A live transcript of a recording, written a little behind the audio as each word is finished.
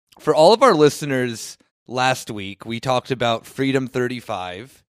for all of our listeners, last week we talked about Freedom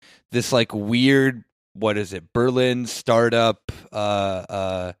 35, this like weird, what is it, Berlin startup,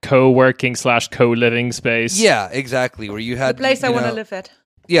 co-working / co-living space. Yeah, exactly. Where you had the place I want to live at.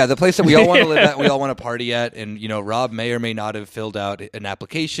 Yeah, the place that we all want to live at, we all want to party at, and Rob may or may not have filled out an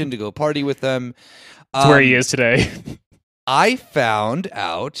application to go party with them. That's where he is today. I found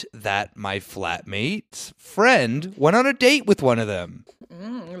out that my flatmate's friend went on a date with one of them.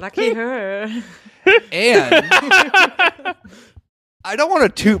 Lucky her. And I don't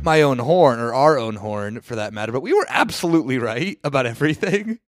want to toot my own horn or our own horn for that matter, but we were absolutely right about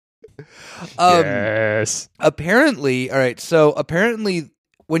everything. Yes. Apparently, all right. So apparently,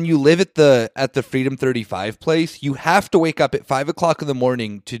 when you live at the Freedom 35 place, you have to wake up at 5 o'clock in the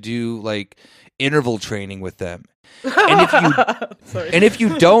morning to do like interval training with them. And if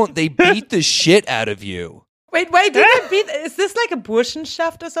you don't, they beat the shit out of you. Wait, is this like a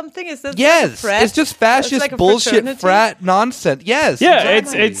Burschenschaft or something? Is this yes, like a frat? It's just fascist like bullshit fraternity? Frat nonsense. Yes, Yeah,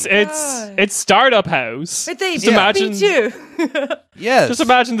 exactly. it's startup house. But they Just imagine beat you. Yes. Just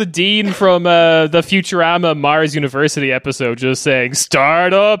imagine the dean from the Futurama Mars University episode just saying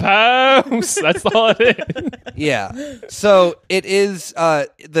 "Startup House." That's all it is. Yeah. So it is.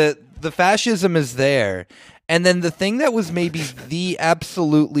 The fascism is there, and then the thing that was maybe the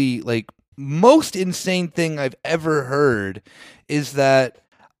absolutely like most insane thing I've ever heard is that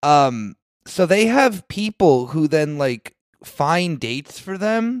so they have people who then like find dates for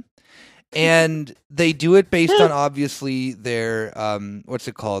them, and they do it based on obviously their what's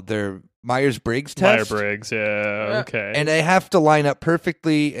it called, their Myers-Briggs test. Myers-Briggs, yeah, okay. And they have to line up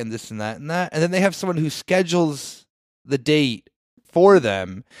perfectly and this and that and that, and then they have someone who schedules the date for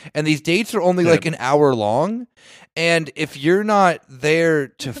them, and these dates are only like an hour long, and if you're not there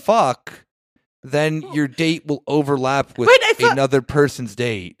to fuck, then your date will overlap with another person's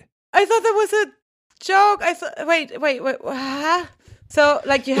date. I thought that was a joke. I thought. Wait. Huh? So,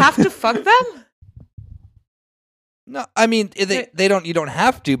 like, you have to fuck them? No, I mean they don't. You don't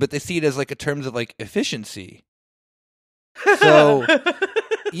have to, but they see it as like a terms of like efficiency. So,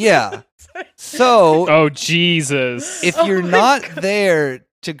 yeah. So, oh Jesus! If you're not there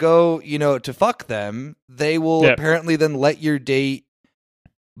to go, to fuck them, they will apparently then let your date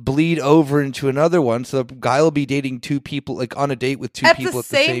bleed over into another one, so the guy will be dating two people, like on a date with two people at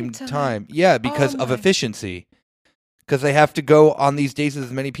the same time. Yeah, because of efficiency. Because they have to go on these dates with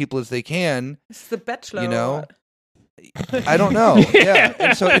as many people as they can. It's The Bachelor. I don't know. Yeah.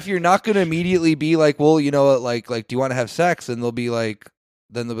 And so if you're not going to immediately be like, well, like, do you want to have sex? And they'll be like,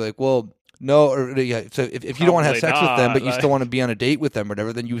 well, no. Or yeah. So if you don't want to have sex with them, but you still want to be on a date with them or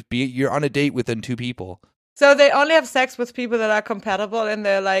whatever, then you're on a date within two people. So they only have sex with people that are compatible in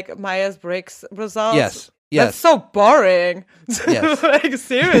their like Myers-Briggs results? Yes. That's so boring. Yes. Like,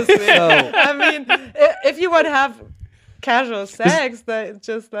 seriously. I mean, if you want to have casual sex, that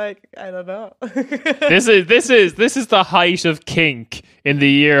just like, I don't know. This is the height of kink in the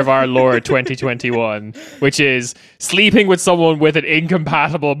year of our Lord 2021, which is sleeping with someone with an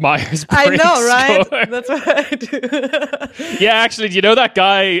incompatible Myers-Briggs I know, right? score. That's what I do. Yeah, actually, do you know that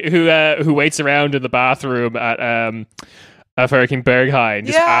guy who waits around in the bathroom at Hurricane Berghain,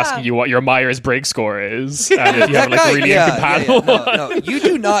 just asking you what your Myers-Briggs score is, and if you have like really incompatible. No, you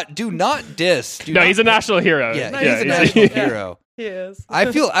do not diss. He's a national hero. Yeah, he's a national hero. He is.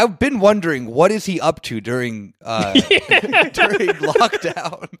 I've been wondering, what is he up to during lockdown?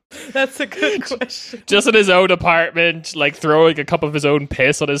 That's a good question. Just in his own apartment, like throwing a cup of his own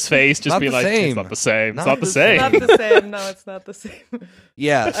piss on his face, just be like, same. it's not the same. Not It's not the same. Not the same. No, it's not the same.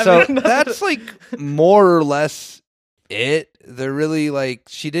 Yeah, so that's like more or less it. They're really like,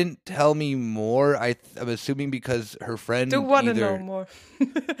 she didn't tell me more. I'm assuming because her friend do want to know more.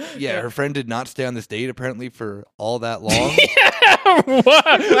 Her friend did not stay on this date apparently for all that long. What?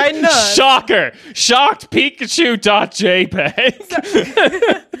 Why not? Shocker! Shocked Pikachu.jpg.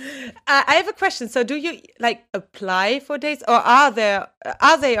 I have a question. So, do you like apply for dates, or are they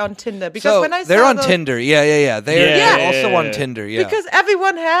on Tinder? Because when I they're saw on Tinder, they're also on Tinder, Because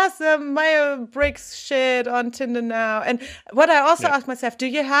everyone has Myers-Briggs shit on Tinder now. And what I also ask myself: do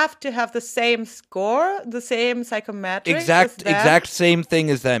you have to have the same score, the same psychometrics? Exact same thing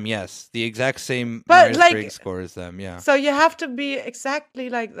as them. Yes, the exact same Myers-Briggs score as them. Yeah. So you have to be exactly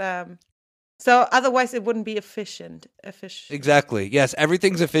like them. So otherwise, it wouldn't be efficient. Exactly. Yes,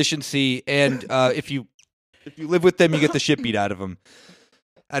 everything's efficiency, and if you live with them, you get the shit beat out of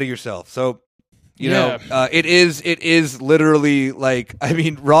yourself. So you know, it is literally like, I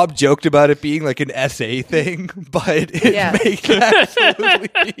mean, Rob joked about it being like an essay thing, but it makes absolutely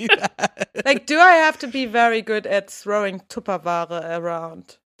be that. Like, do I have to be very good at throwing Tupperware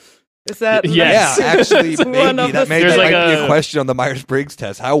around? Is that Yes. Yeah, actually, It's one maybe of that the might There's be like a a- question on the Myers-Briggs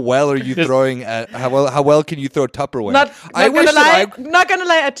test. How well are you throwing at? How well can you throw Tupperware? Not I gonna wish lie. that Not gonna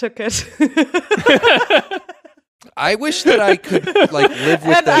lie, I took it. I wish that I could like live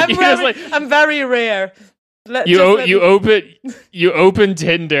with And that. I'm very rare. You open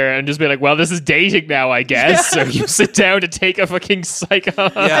Tinder and just be like, well, this is dating now, I guess. So you sit down to take a fucking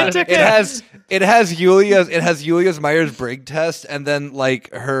psycho. Yeah, took it has Yulia's Myers-Briggs test, and then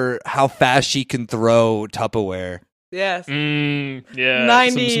like how fast she can throw Tupperware. Yes. Yeah,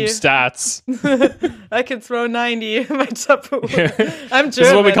 90. some stats. I can throw 90 in my Tupperware. I'm German. This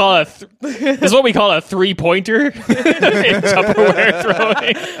is what we call this is what we call a 3-pointer in Tupperware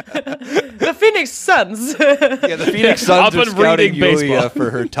throwing. The Phoenix Suns. Yeah, the Phoenix Suns Up are and scouting reading Yulia baseball. for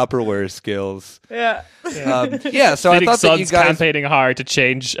her Tupperware skills. Yeah. Yeah, so I Phoenix thought that you Suns guys. campaigning hard to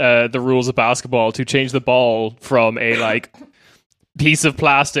change the rules of basketball to change the ball from a like piece of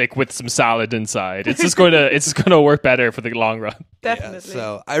plastic with some salad inside. It's just going to work better for the long run. Definitely.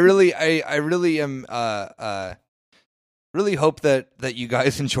 So I really am really hope that you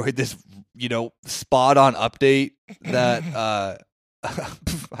guys enjoyed this, spot on update that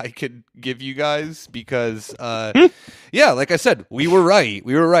I could give you guys because yeah, like I said, we were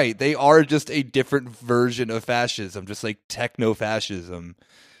right. They are just a different version of fascism, just like techno-fascism.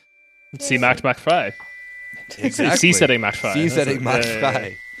 See Max 5. Exactly. C-setting Max 5. C-setting Max Yeah. 5.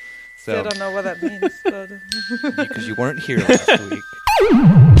 I So don't know what that means. But because you weren't here last week.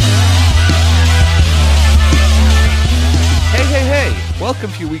 Hey!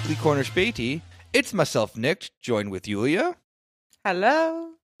 Welcome to your weekly corner Spatey. It's myself, Nick, joined with Yulia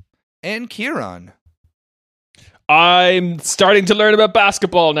hello. and Kieran. I'm starting to learn about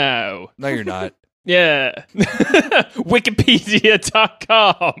basketball now. No, you're not. Yeah.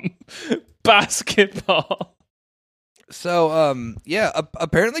 Wikipedia.com. Basketball. So, yeah,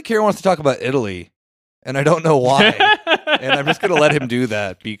 apparently Kieran wants to talk about Italy, and I don't know why. And I'm just going to let him do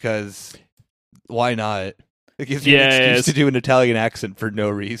that because why not? It gives me an excuse to do an Italian accent for no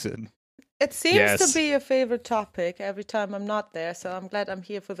reason. It seems Yes. to be a favorite topic every time I'm not there, so I'm glad I'm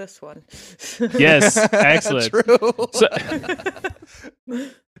here for this one. Yes, excellent. True. So-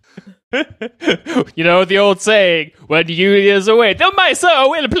 you know the old saying, when Julia's away, the Maestro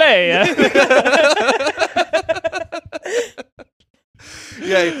will play.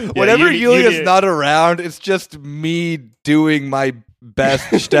 Yeah, whenever Yulia- Yulia's not around, it's just me doing my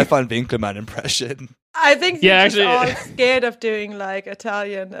best Stefan Winkelmann impression. I think Yeah, you're just actually- all scared of doing like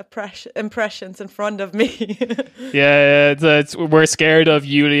Italian impressions in front of me. Yeah, we're scared of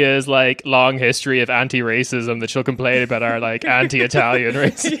Julia's like long history of anti-racism that she'll complain about our like anti-Italian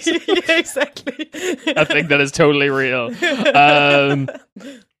racism. Yeah, exactly. I think that is totally real.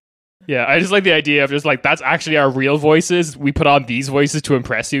 Yeah, I just like the idea of just like that's actually our real voices. We put on these voices to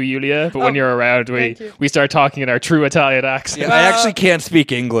impress you, Julia. But when you're around, thank you. we start talking in our true Italian accent. Yeah, I actually can't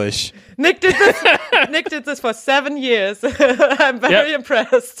speak English. Nick did this for 7 years. I'm very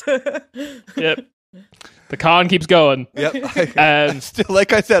impressed. Yep. The con keeps going. Yep. Um, Still,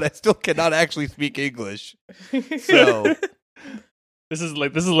 like I said, I still cannot actually speak English. So This is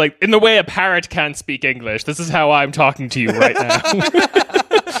like in the way a parrot can't speak English. This is how I'm talking to you right now.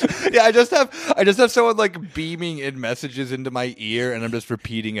 yeah, I just have someone like beaming in messages into my ear, and I'm just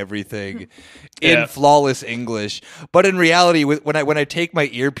repeating everything in Yeah. flawless English. But in reality, when I take my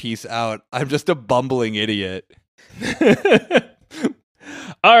earpiece out, I'm just a bumbling idiot.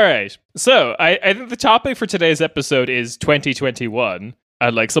 All right. So I think the topic for today's episode is 2021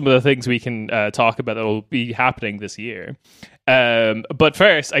 and like some of the things we can talk about that will be happening this year. But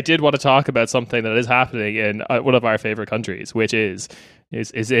first, I did want to talk about something that is happening in one of our favorite countries, which is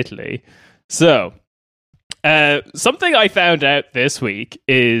Italy. So something I found out this week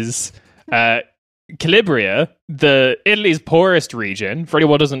is Calabria, Italy's poorest region. For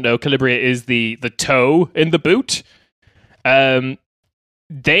anyone who doesn't know, Calabria is the toe in the boot.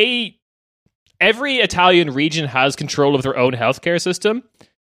 Every Italian region has control of their own healthcare system,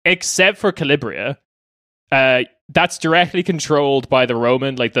 except for Calabria. That's directly controlled by the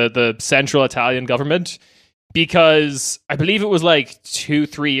Roman, like the central Italian government, because I believe it was like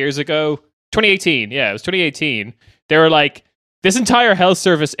 2-3 years ago, 2018. Yeah, it was 2018. They were like, this entire health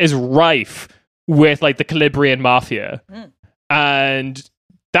service is rife with like the Calabrian mafia, and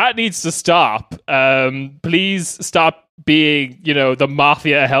that needs to stop. Please stop being, the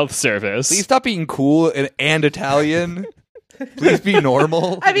mafia health service. Please stop being cool and Italian. Please be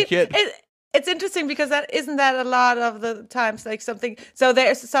normal. I mean, You can't- it's interesting because isn't that a lot of the times like something. So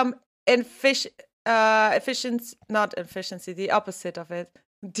there's some efficiency, not efficiency, the opposite of it.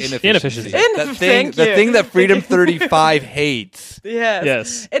 Inefficiency. The Thank you. thing that Freedom 35 hates.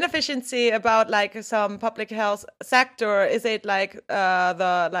 Yes. Inefficiency about like some public health sector. Is it like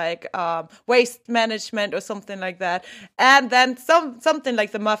waste management or something like that? And then something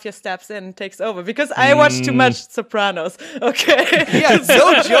like the mafia steps in and takes over because I watch too much Sopranos. Okay. Yeah,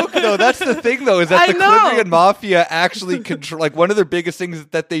 no joke though. That's the thing though, is that I the know. Calibrian mafia actually control. Like one of their biggest things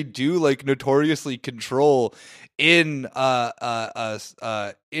that they do, like notoriously control in the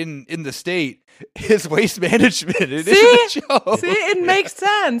state, is waste management. It isn't a joke. See, it makes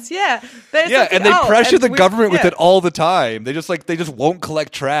sense. Yeah. There's Yeah, something- and they pressure and the government with yeah. it all the time. They just won't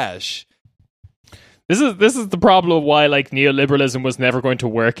collect trash. This is the problem of why like neoliberalism was never going to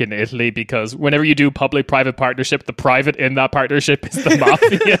work in Italy, because whenever you do public-private partnership, the private in that partnership is the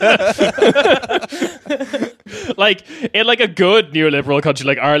mafia. Like in like a good neoliberal country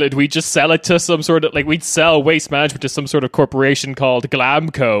like Ireland, we just sell it to some sort of like we'd sell waste management to some sort of corporation called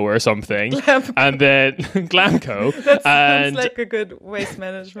Glamco or something, and then Glamco, That and sounds like a good waste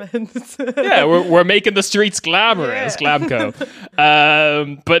management. yeah, we're making the streets glamorous, Yeah. Glamco.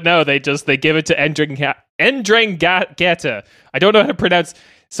 But no, they give it to Ndrangheta. I don't know how to pronounce.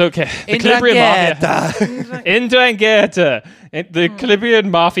 So okay, the Calabrian mafia. Ndrangheta. The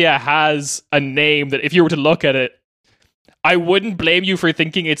Calabrian mafia has a name that, if you were to look at it, I wouldn't blame you for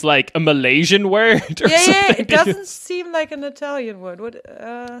thinking it's like a Malaysian word or something. Yeah, it doesn't seem like an Italian word. What?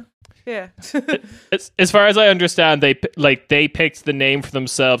 Yeah. As far as I understand, they picked the name for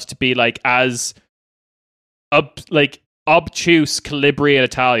themselves to be like as obtuse Calabrian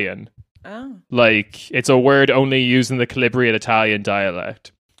Italian. Oh. Like it's a word only used in the Calabrian Italian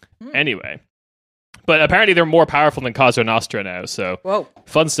dialect. Anyway, but apparently they're more powerful than Cosa Nostra now. So Whoa.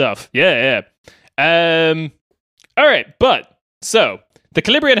 fun stuff. Yeah. All right, but so the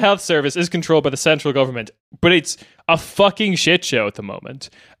Calabrian Health Service is controlled by the central government, but it's a fucking shit show at the moment.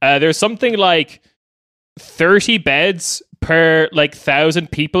 There's something like 30 beds per like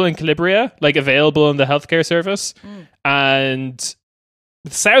 1,000 people in Calabria, like available in the healthcare service, and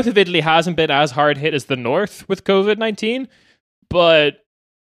the south of Italy hasn't been as hard hit as the north with COVID-19, but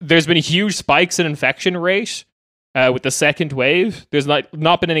there's been huge spikes in infection rate with the second wave. There's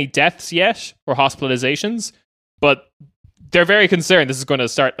not been any deaths yet or hospitalizations, but they're very concerned this is going to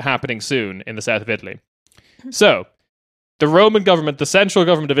start happening soon in the south of Italy. So the Roman government, the central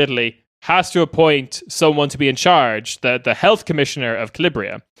government of Italy, has to appoint someone to be in charge, the health commissioner of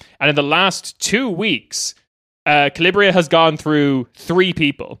Calabria. And in the last 2 weeks, Calabria has gone through 3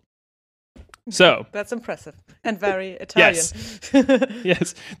 people. So That's impressive and very Italian.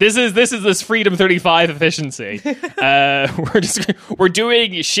 yes, this is Freedom 35 efficiency. We're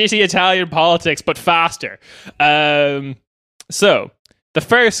doing shitty Italian politics, but faster. So the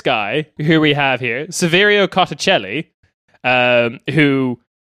first guy who we have here, Saverio Cotticelli, who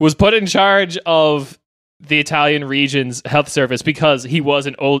was put in charge of the Italian region's health service because he was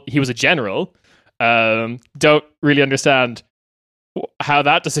a general. Don't really understand how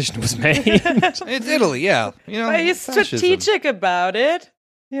that decision was made. It's Italy, yeah. You know, But he's fascism. strategic about it.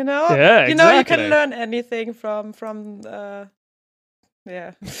 You know? Yeah, You know, you exactly. can learn anything from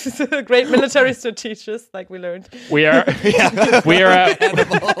yeah. Great military strategists, like we learned. we are Yeah. we are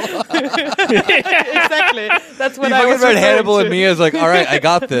Exactly. That's what You I fucking was read referring Hannibal to. and me as like, all right, I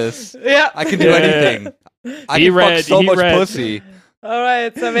got this. Yeah. I can do Yeah. anything. I He can read- fuck so he much read- pussy. All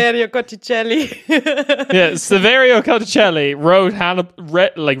right, Saverio Cotticelli. yeah, Saverio Cotticelli wrote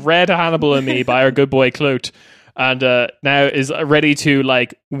read Hannibal and Me by our good boy Clute, and now is ready to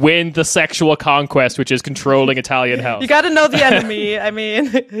like win the sexual conquest, which is controlling Italian health. You got to know the enemy. I mean,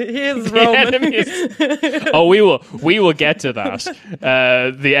 he is Roman. enemy Oh, we will get to that.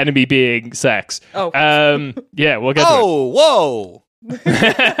 The enemy being sex. Oh. Yeah, we'll get to Oh, whoa.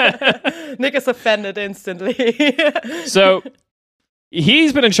 it. Nick is offended instantly. So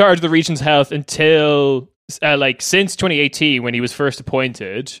he's been in charge of the region's health until since 2018 when he was first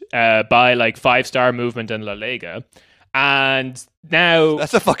appointed by like Five Star Movement and La Lega, and now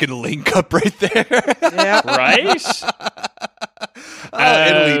That's a fucking link up right there. Yeah. right.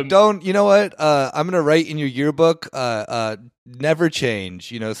 Italy, don't, you know what? I'm going to write in your yearbook, never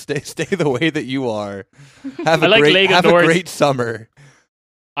change. You know, stay the way that you are. Have I like a Lega Nord's- great summer.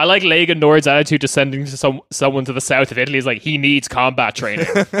 I like Lega Nord's attitude to sending to someone to the south of Italy is like he needs combat training.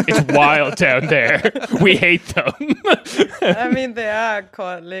 It's wild down there. We hate them. I mean, they are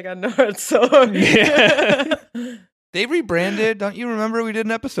called Lega Nord, so Yeah. They rebranded. Don't you remember we did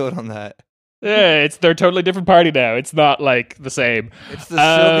an episode on that? Yeah, they're a totally different party now. It's not like the same. It's the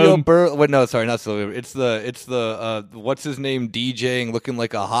Silvio Bur. Wait, no, sorry, not Silvio. It's the what's his name DJing looking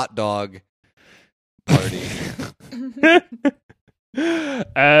like a hot dog party.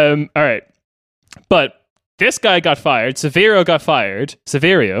 All right. But this guy got fired. Severio got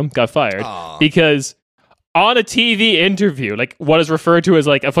fired Aw. because on a TV interview, like what is referred to as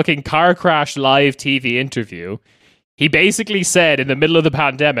like a fucking car crash live TV interview, he basically said in the middle of the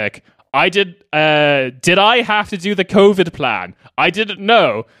pandemic, did I have to do the COVID plan? I didn't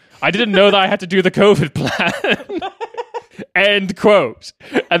know that I had to do the COVID plan. End quote.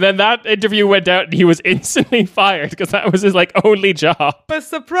 And then that interview went out and he was instantly fired because that was his like only job. But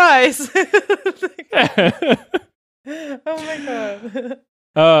surprise! Oh my god.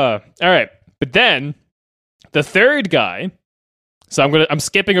 All right. But then the third guy, so I'm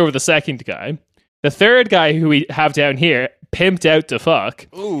skipping over the second guy. The third guy who we have down here, pimped out to fuck,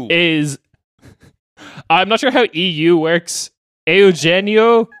 Ooh. is I'm not sure how EU works.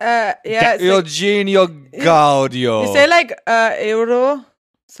 Eugenio? Yeah, it's like, Eugenio Gaudio. you say like euro,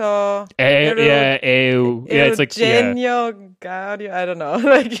 so It's like Eugenio Gaudio. I don't know,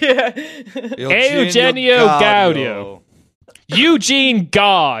 like yeah. Eugenio Gaudio. Eugene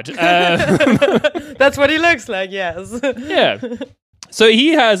God. That's what he looks like. Yes. Yeah. So he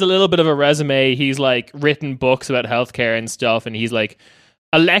has a little bit of a resume. He's like written books about healthcare and stuff, and he's like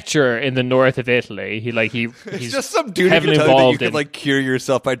a lecturer in the north of Italy. He's It's just some dude who heavily can tell you that you involved could in like cure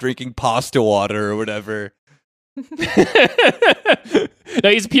yourself by drinking pasta water or whatever. No,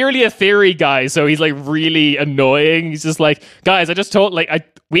 he's purely a theory guy, so he's like really annoying. He's just like, guys, I just told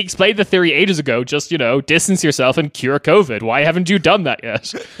we explained the theory ages ago. Just distance yourself and cure COVID. Why haven't you done that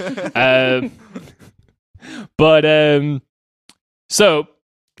yet? So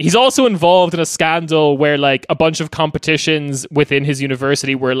he's also involved in a scandal where like a bunch of competitions within his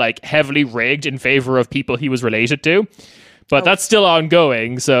university were like heavily rigged in favor of people he was related to. But that's still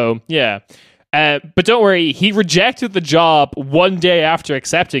ongoing. So yeah. But don't worry, he rejected the job one day after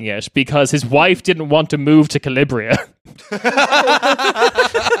accepting it because his wife didn't want to move to Calabria.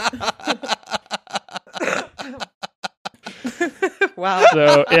 Wow.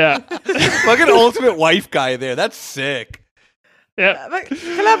 So yeah. Fucking ultimate wife guy there. That's sick. Yeah. But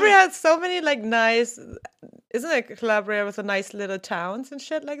Calabria has so many like nice. Isn't it Calabria with a nice little towns and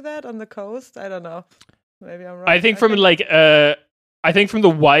shit like that on the coast? I don't know. Maybe I'm wrong. I think from the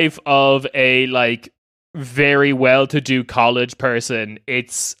wife of a like very well-to-do college person,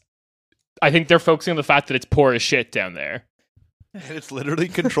 I think they're focusing on the fact that it's poor as shit down there. And it's literally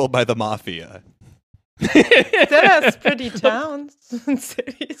controlled by the mafia. That has pretty towns and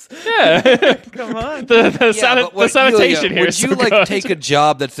cities. Yeah. Come on. The But sanitation Yulia, here would is you so like good. take a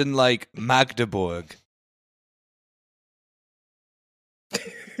job that's in like Magdeburg?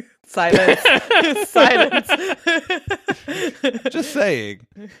 Silence. Silence. Just saying.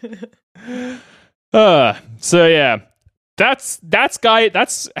 So yeah.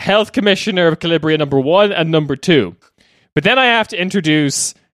 That's Health Commissioner of Calabria number 1 and number 2. But then I have to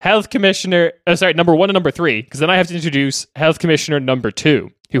introduce Health Commissioner number 1 and number 3, because then I have to introduce Health Commissioner number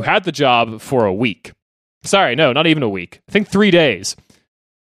 2, who had the job for a week. Sorry, no, not even a week. I think 3 days.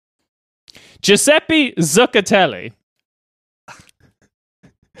 Giuseppe Zuccatelli.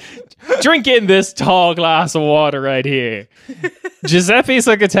 Drink in this tall glass of water right here. Giuseppe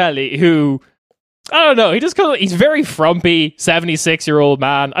Zuccatelli, who, I don't know, he's very frumpy, 76-year-old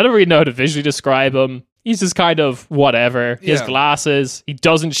man. I don't really know how to visually describe him. He's just kind of whatever. He has glasses. He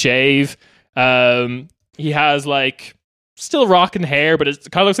doesn't shave. He has like still rocking hair, but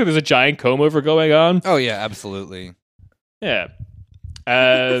it kind of looks like there's a giant comb over going on. Oh yeah, absolutely. Yeah.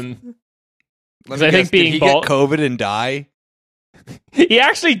 Let me I guess, think being did he bald- get COVID and die? He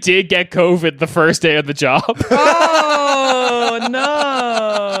actually did get COVID the first day of the job. Oh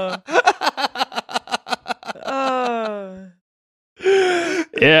no. Oh.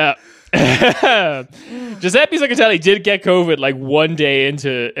 Yeah. Giuseppe Zuccatelli did get COVID like one day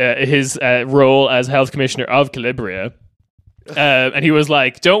into his role as health commissioner of Calabria. And he was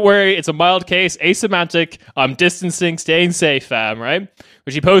like, don't worry, it's a mild case, asymptomatic, I'm distancing, staying safe, fam, right?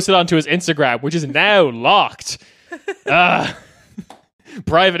 Which he posted onto his Instagram, which is now locked.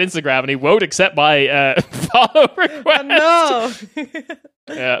 Private Instagram, and he won't accept my follow request. Oh, no.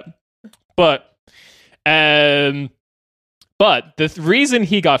 Yeah. But the reason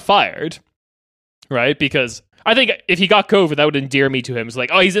he got fired, right? Because I think if he got COVID, that would endear me to him. It's like,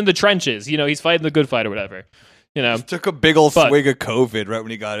 oh, he's in the trenches, he's fighting the good fight or whatever. Took a big old swig of COVID right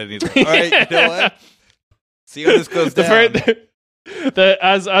when he got it. He's like, all right, you know what? See how this goes down.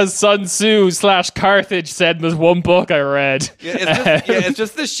 As Sun Tzu / Carthage said in this one book I read. It's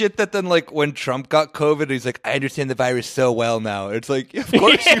just the shit that then, like, when Trump got COVID, he's like, I understand the virus so well now. It's like, of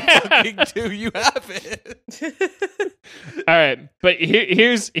course you fucking do. You have it. All right, but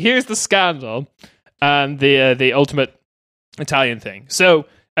here's the scandal and the ultimate Italian thing. So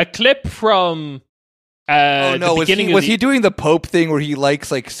a clip from Oh no! the beginning of Was he doing the Pope thing where he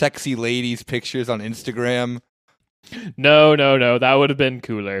likes like sexy ladies' pictures on Instagram? No, that would have been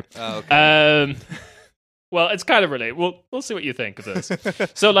cooler. Oh, okay. Well, it's kind of related. We'll see what you think of this.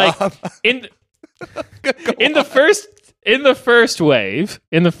 So, like in the first wave,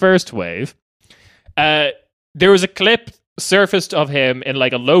 there was a clip surfaced of him in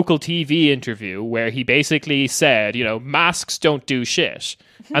like a local TV interview where he basically said, you know, masks don't do shit,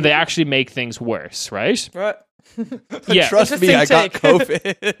 and they actually make things worse, right? Right. Yeah. Trust me, I got take.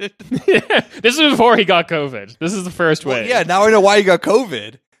 COVID. Yeah. This is before he got COVID. This is the first wave. Yeah, now I know why you got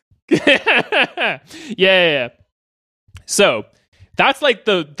COVID. yeah. So that's like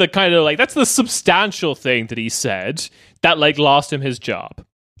the kind of like that's the substantial thing that he said that like lost him his job,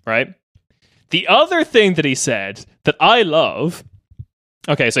 right? The other thing that he said that I love.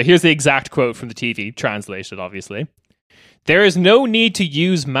 Okay, so here's the exact quote from the TV, translated obviously. There is no need to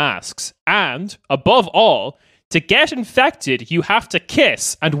use masks, and above all, to get infected, you have to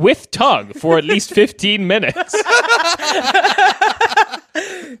kiss and with tongue for at least 15 minutes.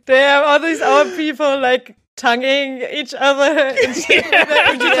 Damn, all these old people like tonguing each other.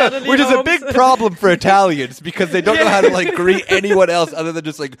 Which is a big problem for Italians because they don't know how to like greet anyone else other than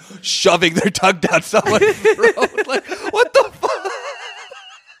just like shoving their tongue down someone's throat. Like, what the fuck?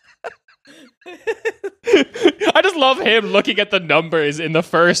 I just love him looking at the numbers in the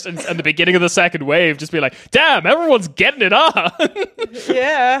first and the beginning of the second wave, just be like, damn, everyone's getting it on.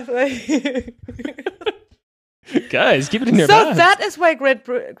 Yeah. Guys, keep it in your So mouth. that is why Great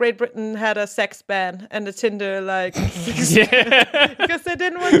Britain had a sex ban and a Tinder Yeah. because they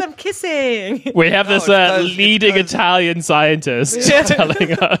didn't want them kissing. We have this leading Italian scientist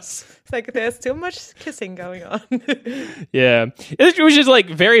telling us. It's like there's too much kissing going on. Yeah. Which is like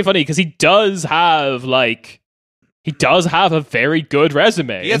very funny because he does have a very good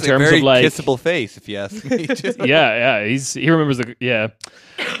resume He has in terms a very of like kissable face, if you ask me. yeah, he remembers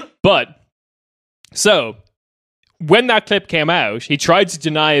But so when that clip came out, he tried to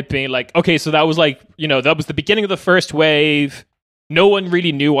deny it, being like, okay, so that was like, you know, that was the beginning of the first wave. No one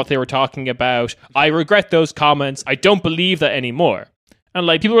really knew what they were talking about. I regret those comments. I don't believe that anymore. And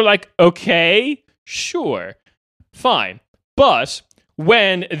like people were like, okay, sure, fine. But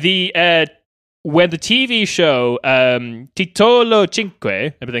when the TV show Titolo Cinque,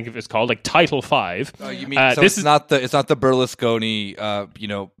 I think it's called, like Title 5. Oh, you mean so it's not the Berlusconi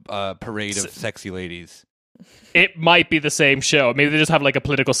parade of sexy ladies. It might be the same show. Maybe they just have like a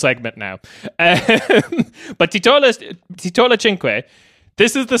political segment now. But Titola Cinque,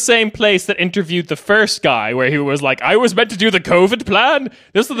 this is the same place that interviewed the first guy where he was like, I was meant to do the COVID plan.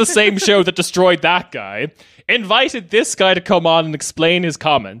 This is the same show that destroyed that guy. Invited this guy to come on and explain his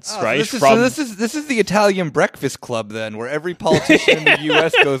comments, right? So this is the Italian Breakfast Club then, where every politician in the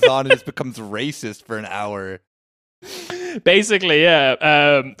U.S. goes on and just becomes racist for an hour. Basically, yeah.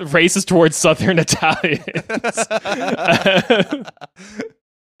 Racist towards Southern Italians.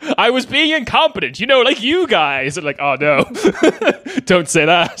 I was being incompetent, you know, like you guys. And like, oh no, don't say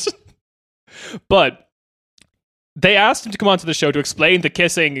that. But they asked him to come onto the show to explain the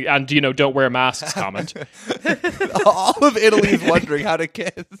kissing and, you know, don't wear masks comment. All of Italy is wondering how to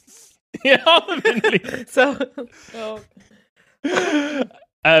kiss. Yeah, all of Italy.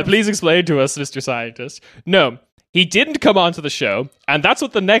 Please explain to us, Mr. Scientist. No. He didn't come onto the show, and that's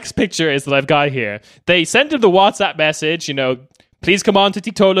what the next picture is that I've got here. They sent him the WhatsApp message, you know, please come on to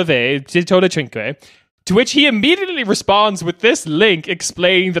Titola Cinque, to which he immediately responds with this link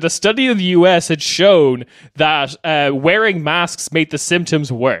explaining that a study in the US had shown that wearing masks made the symptoms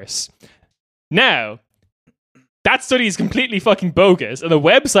worse. Now, that study is completely fucking bogus, and the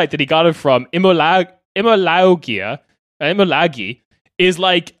website that he got it from, Imolagi, is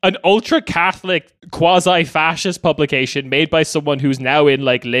like an ultra-Catholic, quasi-fascist publication made by someone who's now in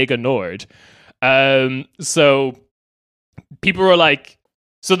like Lega Nord. So people were like,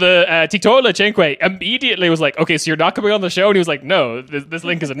 so the Titola Cinque immediately was like, okay, so you're not coming on the show? And he was like, no, this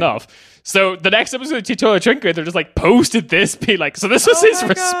link is enough. So the next episode of Titola Cinque, they're just like, posted this, be like, so this was his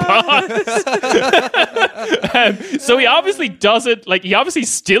response. So he obviously doesn't, like, he obviously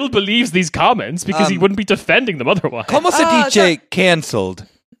still believes these comments because he wouldn't be defending them otherwise. Como se dice cancelled?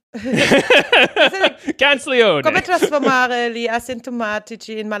 Cancelione. Come trasformare gli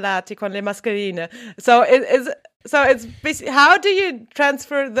asintomatici in malati con le mascherine. So it's basically, how do you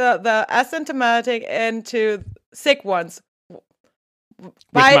transfer the asymptomatic into sick ones? With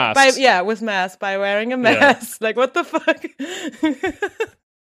masks. With masks, by wearing a mask. Yeah. Like, what the fuck?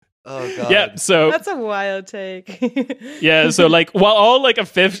 Oh god. Yeah, so That's a wild take. yeah, so like while all like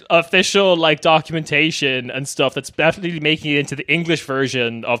official like documentation and stuff that's definitely making it into the English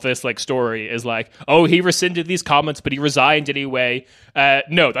version of this like story is like, oh, he rescinded these comments, but he resigned anyway.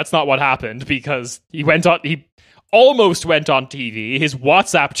 No, that's not what happened, because he almost went on TV. His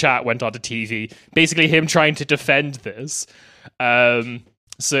WhatsApp chat went onto TV, basically him trying to defend this.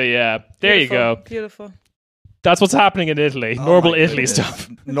 So yeah, there you go. Beautiful. That's what's happening in Italy. Oh Normal my Italy goodness. stuff.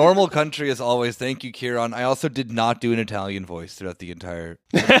 Normal country as always. Thank you, Kieran. I also did not do an Italian voice throughout the entire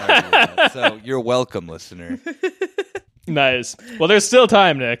so you're welcome, listener. Nice. Well, there's still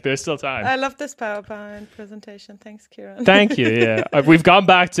time, Nick. There's still time. I love this PowerPoint presentation. Thanks, Kieran. Thank you. Yeah, we've gone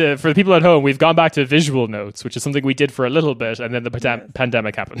back to, for the people at home, we've gone back to visual notes, which is something we did for a little bit, and then the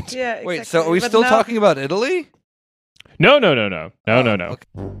pandemic happened. Yeah, exactly. Wait, so are we But still now- talking about Italy? No. Okay.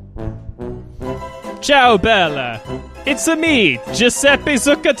 Ciao, Bella. It's me, Giuseppe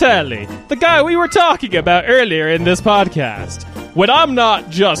Zuccatelli, the guy we were talking about earlier in this podcast. When I'm not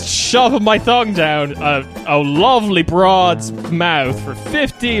just shoving my tongue down a lovely broad's mouth for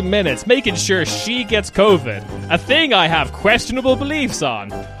 15 minutes, making sure she gets COVID, a thing I have questionable beliefs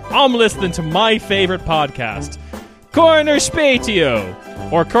on, I'm listening to my favorite podcast, Corner Spatio,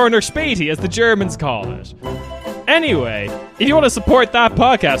 or Corner Spati as the Germans call it. Anyway, if you want to support that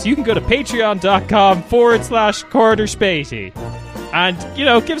podcast, you can go to patreon.com/Corner Spati. And,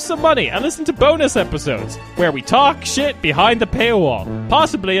 give some money and listen to bonus episodes where we talk shit behind the paywall,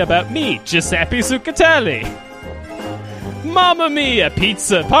 possibly about me, Giuseppe Zuccatelli. Mamma mia,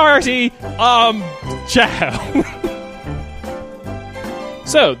 pizza party! Ciao!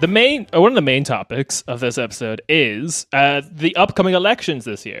 So, one of the main topics of this episode is the upcoming elections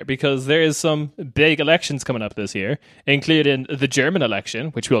this year, because there is some big elections coming up this year, including the German election,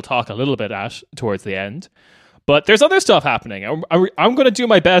 which we'll talk a little bit at towards the end. But there's other stuff happening. I'm going to do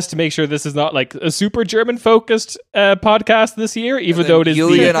my best to make sure this is not like a super German-focused podcast this year, even though it is.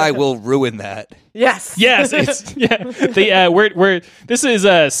 Yulia and I will ruin that. Yes. Yes, it's this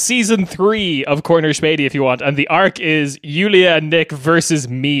is season 3 of Corner Spady, if you want, and the arc is Yulia and Nick versus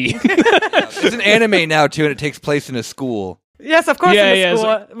me. There's an anime now too, and it takes place in a school. Yes, of course, Yeah, in yeah,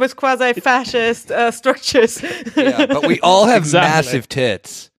 the school with quasi-fascist structures. Yeah, but we all have Exactly. massive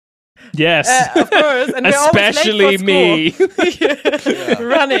tits. Yes. Of course, and Especially me.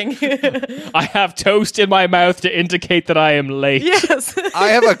 Running. I have toast in my mouth to indicate that I am late. Yes. I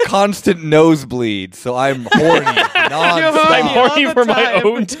have a constant nosebleed, so I'm horny horny. I'm nonstop. horny all for the my time.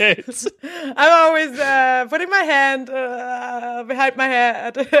 own tits. I'm always putting my hand behind my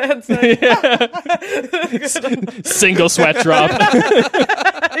head and saying, Single sweat drop.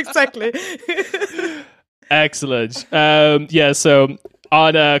 exactly. Excellent. So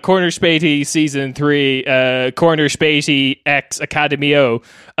on Corner Spatey Season 3, Corner Spatey X Academio,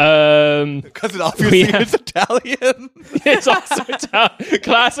 Because it obviously is Italian. it's also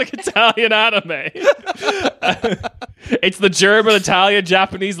classic Italian anime. It's the German, Italian,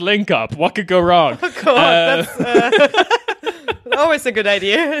 Japanese link-up. What could go wrong? God, that's always a good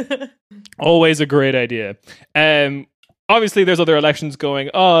idea. Always a great idea. Obviously, there's other elections going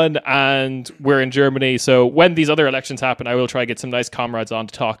on, and we're in Germany. So when these other elections happen, I will try to get some nice comrades on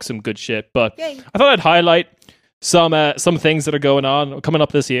to talk some good shit. But Yay. I thought I'd highlight some things that are coming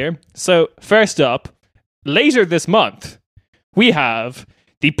up this year. So first up, later this month, we have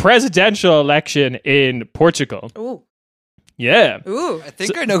the presidential election in Portugal. Ooh. Yeah. Ooh. I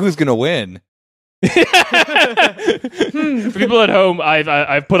think I know who's gonna win. For people at home,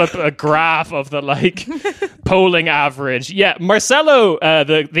 I've put up a graph of the polling average. Yeah, Marcelo,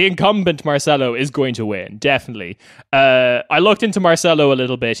 the incumbent Marcelo is going to win, definitely. I looked into Marcelo a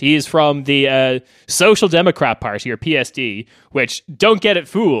little bit. He is from the Social Democrat Party, or PSD, which, don't get it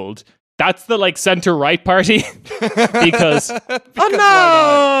fooled, that's the center-right party. Because Oh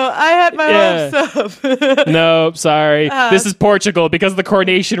no! I had my Yeah. hopes up. no, sorry. This is Portugal. Because of the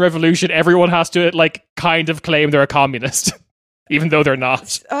Coronation Revolution, everyone has to kind of claim they're a communist, even though they're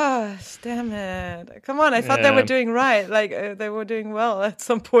not. Oh, damn it. Come on, I thought they Yeah. were doing right. They were doing well at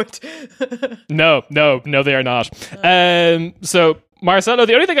some point. No, they are not. So Marcelo,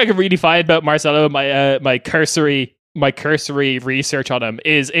 the only thing I can really find about Marcelo, my cursory research on him,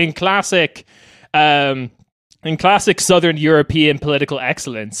 is in classic Southern European political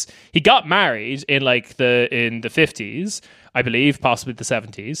excellence. He got married in the 50s, I believe, possibly the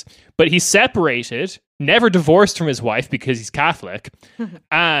 70s, but he separated, never divorced from his wife because he's Catholic,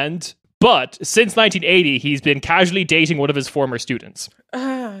 but since 1980, he's been casually dating one of his former students.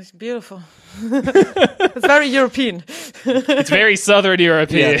 Ah, it's beautiful. It's very European. It's very Southern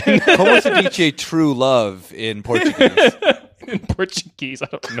European. Yeah. Como se dice true love in Portuguese? in Portuguese? I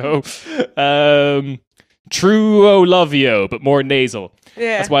don't know. Truolovio, but more nasal.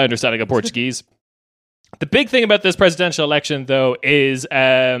 Yeah. That's my understanding of Portuguese. The big thing about this presidential election, though, is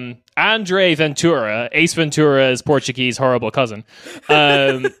André Ventura, Ace Ventura's Portuguese horrible cousin,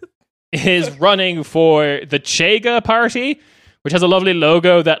 is running for the Chega party, which has a lovely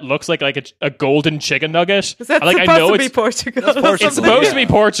logo that looks like a golden chicken nugget. Is that Like, I supposed know to be it's Portugal? That's Portugal. it's supposed to Yeah. be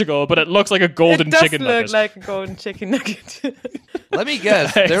Portugal, but it looks like a golden It does chicken look nugget. like a golden chicken nugget. Let me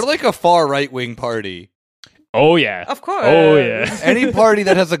guess. They're like a far right wing party. Oh yeah, Of course. Oh yeah. Any party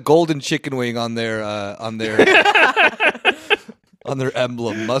that has a golden chicken wing on their on their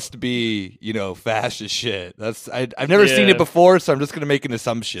emblem must be, fascist shit. I've never seen Yeah. it before, so I'm just gonna make an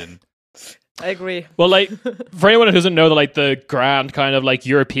assumption. I agree. Well, like, for anyone who doesn't know, the grand kind of like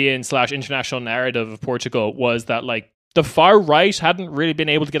European/international narrative of Portugal was that like the far right hadn't really been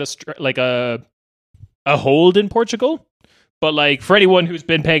able to get a hold in Portugal. But like for anyone who's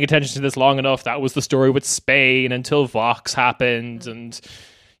been paying attention to this long enough, that was the story with Spain until Vox happened, and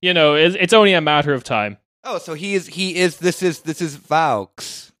it's only a matter of time. Oh, so this is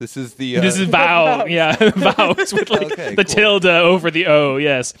Vaux. This is the This is Vow, Vox. yeah, Vox with like Okay, the cool. tilde over the O.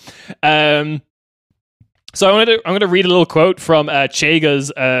 Yes. So I'm gonna read a little quote from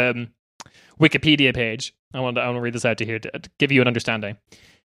Chega's Wikipedia page. I want to read this out to here to give you an understanding.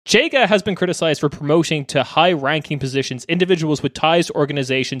 Chega has been criticized for promoting to high-ranking positions individuals with ties to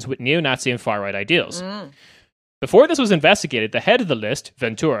organizations with neo-Nazi and far-right ideals. Before this was investigated, the head of the list,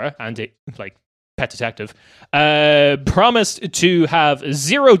 Ventura, and pet detective, promised to have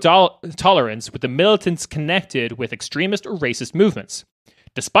zero tolerance with the militants connected with extremist or racist movements.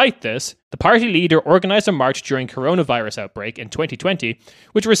 Despite this, the party leader organized a march during coronavirus outbreak in 2020,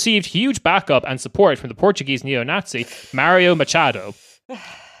 which received huge backup and support from the Portuguese neo-Nazi Mario Machado.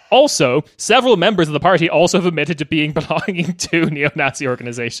 Also, several members of the party also have admitted to belonging to neo-Nazi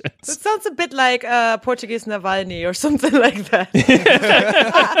organizations. It sounds a bit like Portuguese Navalny or something like that.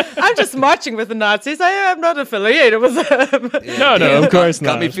 I'm just marching with the Nazis. I am not affiliated with them. No, of course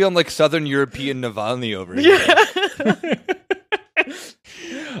Got not. me feeling like Southern European Navalny over here.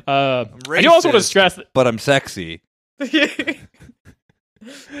 I do also want to Racist, stress but I'm sexy. I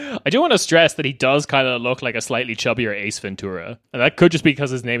do want to stress that he does kind of look like a slightly chubbier Ace Ventura, and that could just be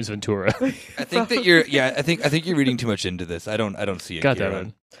because his name's Ventura. I think that you're. Yeah, I think you're reading too much into this. I don't see it. God damn Kieran.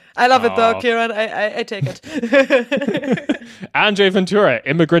 it. I love it though, Aw. Kieran. I take it. Andre Ventura,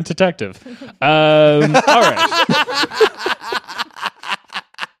 immigrant detective. All right.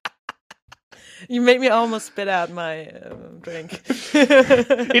 You made me almost spit out my drink. He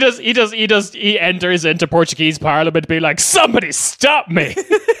enters into Portuguese Parliament being like, somebody stop me.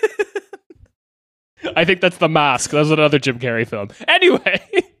 I think that's The Mask. That's another Jim Carrey film.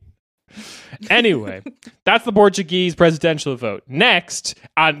 Anyway, that's the Portuguese presidential vote. Next,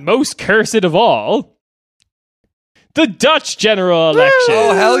 and most cursed of all, the Dutch general election.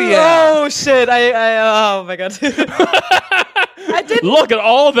 Oh, hell yeah. Oh shit! Oh my god! I didn't Look at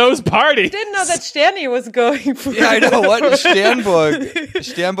all those parties. know that Sterni was going for. Yeah, I know what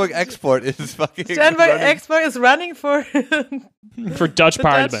Sternburg Export is fucking. Stenberg running. Export is running for For Dutch the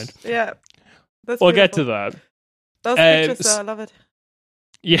Parliament. Dutch. Yeah, that's We'll get beautiful. to that. Those pictures. Though, I love it.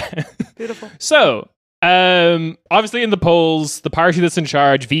 Yeah. Beautiful. So, obviously in the polls, the party that's in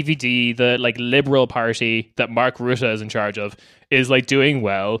charge, VVD, the liberal party that Mark Rutte is in charge of, is doing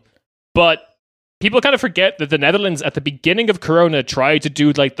well. But people kind of forget that the Netherlands at the beginning of Corona tried to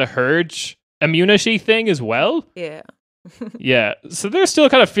do the herd immunity thing as well. Yeah. Yeah. So they're still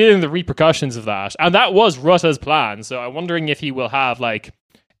kind of feeling the repercussions of that. And that was Rutte's plan. So I'm wondering if he will have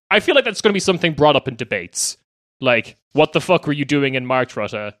I feel like that's going to be something brought up in debates. What the fuck were you doing in March,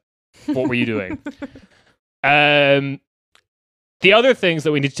 Rutte? What were you doing? The other things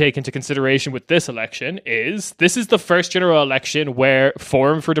that we need to take into consideration with this election is this is the first general election where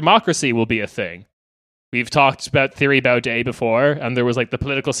Forum for Democracy will be a thing. We've talked about Thierry Baudet before, and there was the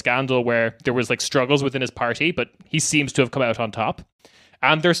political scandal where there was struggles within his party, but he seems to have come out on top.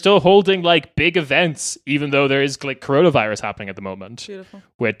 And they're still holding big events, even though there is coronavirus happening at the moment. Beautiful.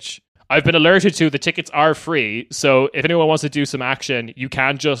 Which I've been alerted to. The tickets are free, so if anyone wants to do some action, you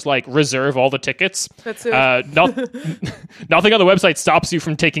can just reserve all the tickets. That's it. Nothing on the website stops you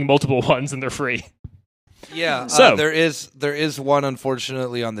from taking multiple ones, and they're free. Yeah, So- there is one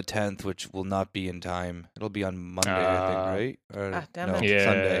unfortunately on the 10th, which will not be in time. It'll be on Monday, I think, right? Or, damn no, it. Yeah.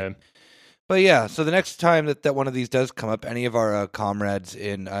 Sunday. But yeah, so the next time that one of these does come up, any of our comrades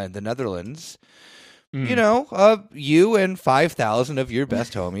in the Netherlands, you know, you and 5,000 of your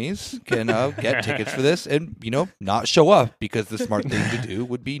best homies can get tickets for this and, you know, not show up, because the smart thing to do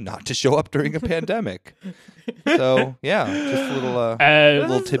would be not to show up during a pandemic. So, yeah, just a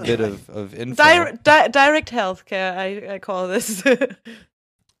little tidbit of info. Direct healthcare, I call this.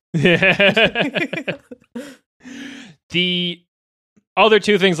 The other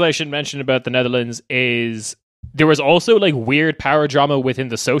two things I should mention about the Netherlands is there was also like weird power drama within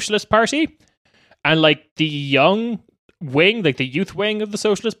the Socialist Party. And like the young wing, like the youth wing of the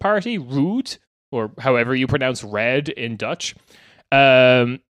Socialist Party, Ruud, or however you pronounce red in Dutch,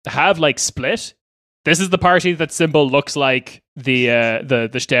 have like split. This is the party that symbol looks like the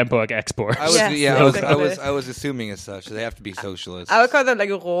Stemburg export. I was assuming as such. They have to be socialists. I would call them like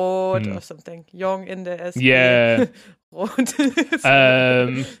Rood or something. Young in the SP. Yeah. Rood.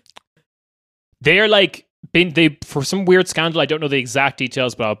 They are like they for some weird scandal. I don't know the exact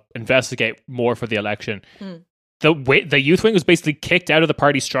details, but I'll investigate more for the election. The youth wing was basically kicked out of the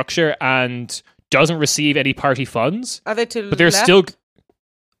party structure and doesn't receive any party funds. Are they too? But they're left? still.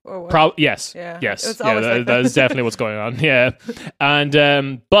 Yes. Yes. Like that is definitely what's going on. Yeah.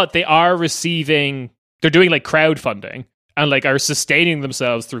 And but they are receiving. They're doing like crowdfunding and like are sustaining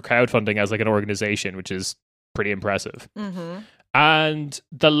themselves through crowdfunding as like an organization, which is pretty impressive. Mm-hmm. And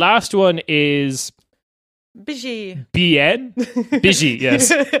the last one is Bigi. BN? Bigi, yes.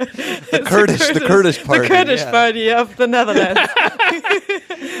 The Kurdish party. The Kurdish party of the Netherlands.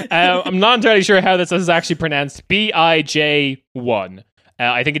 I'm not entirely sure how this is actually pronounced. BIJ1.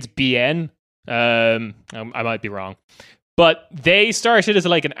 I think it's BN. I might be wrong. But they started as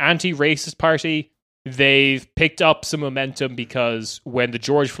like an anti-racist party. They've picked up some momentum because when the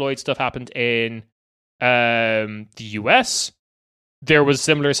George Floyd stuff happened in the US, there was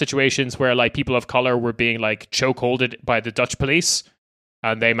similar situations where like people of color were being like chokeholded by the Dutch police,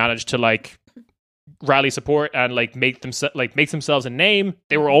 and they managed to like rally support and like make themselves a name.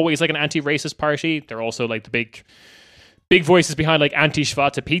 They were always like an anti-racist party. They're also like the big voices behind like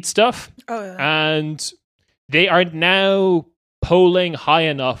anti-Zwarte Piet stuff. Oh yeah. And they are now polling high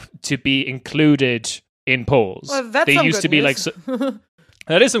enough to be included in polls. Well, that's they some used good to be news. like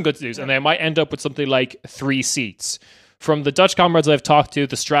that is some good news, and they might end up with something like 3 seats. From the Dutch comrades I've talked to,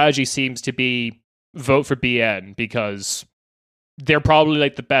 the strategy seems to be vote for BN because they're probably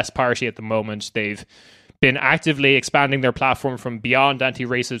like the best party at the moment. They've been actively expanding their platform from beyond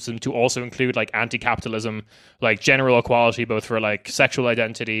anti-racism to also include like anti-capitalism, like general equality, both for like sexual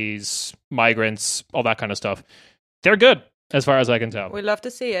identities, migrants, all that kind of stuff. They're good, as far as I can tell. We love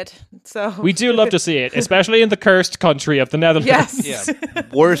to see it. So we do love to see it, especially in the cursed country of the Netherlands. Yes. Yeah.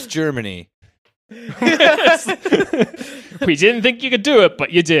 Worst Germany. We didn't think you could do it,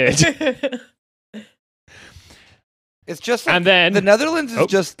 but you did. It's just like, and then the Netherlands is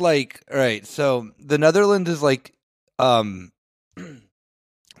just like, all right, so the Netherlands is like like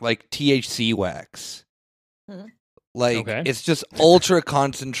THC wax. Like it's just ultra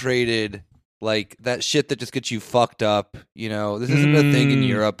concentrated, like that shit that just gets you fucked up, you know. This isn't a thing in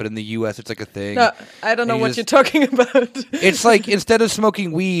Europe, but in the US it's like a thing. No, I don't know what you're talking about. It's like instead of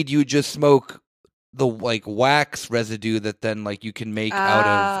smoking weed, you just smoke the like wax residue that then like you can make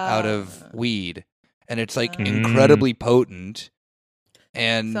out of weed, and it's like incredibly potent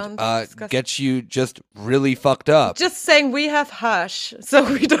and gets you just really fucked up. Just saying, we have hash, so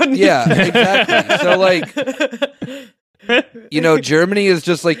we don't need exactly. So like, you know, Germany is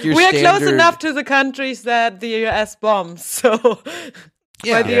just like your we're standard... close enough to the countries that the US bombs, so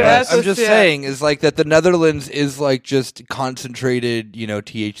yeah, the US I'm just saying is like that the Netherlands is like just concentrated, you know,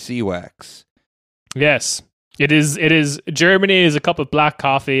 THC wax. Yes, it is. Germany is a cup of black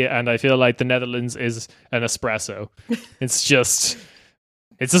coffee, and I feel like the Netherlands is an espresso. It's just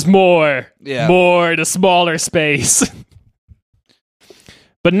more, the smaller space.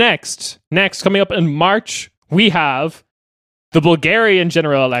 But next, coming up in March, we have the Bulgarian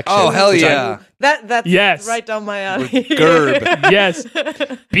general election. Oh, hell yeah. That's right down my alley. Gerb. Yes,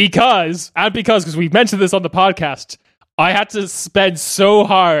 because we've mentioned this on the podcast, I had to spend so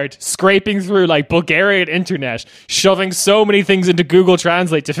hard scraping through like Bulgarian internet, shoving so many things into Google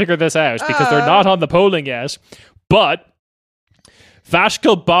Translate to figure this out because they're not on the polling yet. But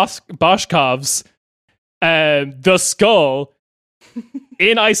Vashko Boshkov's The Skull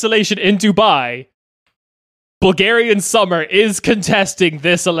in isolation in Dubai, Bulgarian Summer is contesting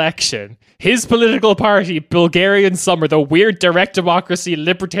this election. His political party, Bulgarian Summer, the weird direct democracy,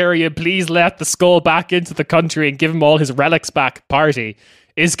 libertarian, please let the skull back into the country and give him all his relics back party,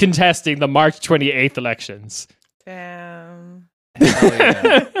 is contesting the March 28th elections. Damn. Hell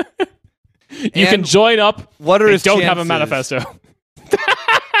yeah. You can join up. What are his don't chances? have a manifesto.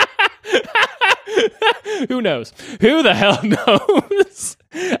 Who knows? Who the hell knows?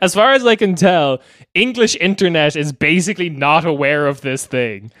 As far as I can tell, English internet is basically not aware of this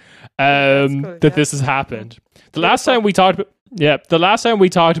thing. That this has happened. The last time we talked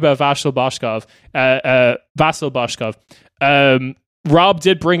about Vasyl Boshkov, Rob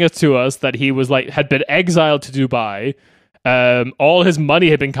did bring it to us that he was had been exiled to Dubai. All his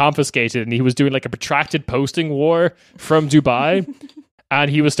money had been confiscated, and he was doing like a protracted posting war from Dubai, and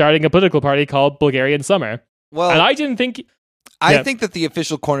he was starting a political party called Bulgarian Summer. Well, and I didn't think. I think that the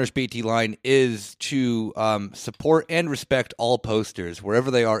official Cornish BT line is to support and respect all posters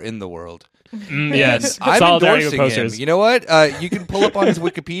wherever they are in the world. Yes, I'm endorsing him. You know what? You can pull up on his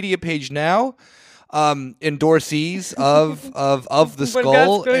Wikipedia page now. Endorsees of the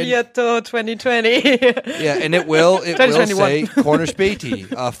skull. Bulgarsko 2020. Yeah, and it will say Cornish Beatty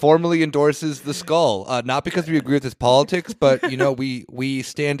formally endorses the skull. Not because we agree with his politics, but we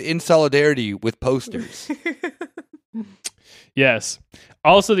stand in solidarity with posters. Yes.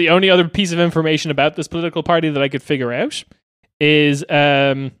 Also, the only other piece of information about this political party that I could figure out is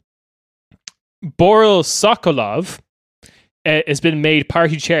Boryl Sokolov has been made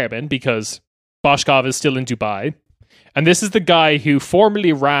party chairman because Boshkov is still in Dubai. And this is the guy who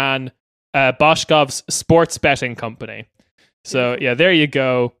formerly ran Boshkov's sports betting company. So, yeah, there you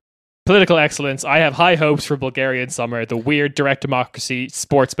go. Political excellence. I have high hopes for Bulgarian Summer, the weird direct democracy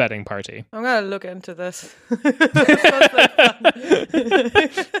sports betting party. I'm going to look into this. I'm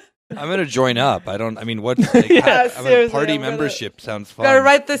going to join up. Party membership sounds fun. I'm going to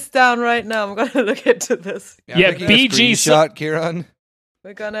write this down right now. I'm going to look into this. Yeah, BG shot, Kieran.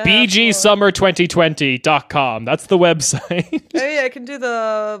 We're gonna bgsummer2020.com. That's the website. Oh yeah, I can do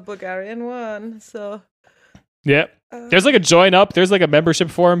the Bulgarian one. So yeah, there's like a join up. There's like a membership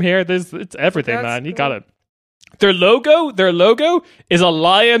form here. It's everything, man. You got it. Their logo is a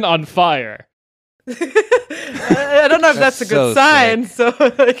lion on fire. I don't know if that's a good sign. Sick. So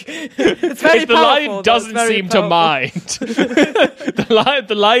it's very the lion doesn't seem to mind.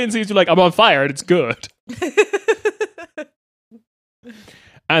 the lion seems to be like, I'm on fire and it's good.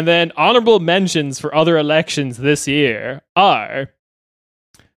 And then honorable mentions for other elections this year are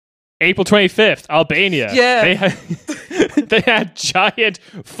April 25th, Albania. Yeah. They had giant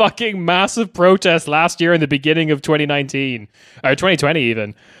fucking massive protests last year in the beginning of 2019. Or 2020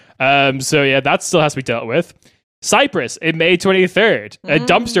 even. So yeah, that still has to be dealt with. Cyprus in May 23rd, a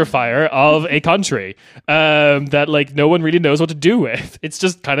dumpster fire of a country that no one really knows what to do with. It's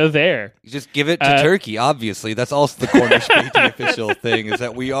just kind of there. You just give it to Turkey, obviously. That's also the Cornish BT official thing, is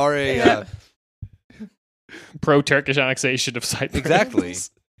that we are a pro-Turkish annexation of Cyprus. Exactly.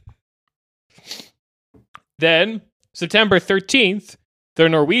 Then, September 13th, the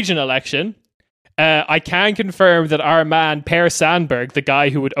Norwegian election. I can confirm that our man Per Sandberg, the guy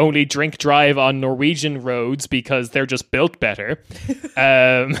who would only drink drive on Norwegian roads because they're just built better,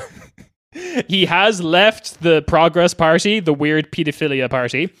 he has left the Progress Party, the weird pedophilia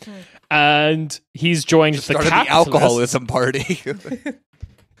party, and he's joined the alcoholism party.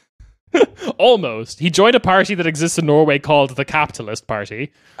 Almost. He joined a party that exists in Norway called the Capitalist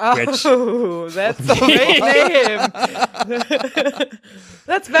Party. Oh, that's a great name.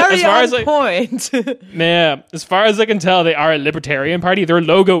 That's very on point. Yeah, as far as I can tell, they are a libertarian party. Their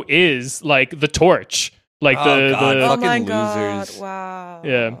logo is like the torch. Like oh my losers. God. Wow.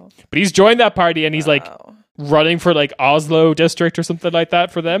 Yeah. But he's joined that party and he's running for Oslo district or something like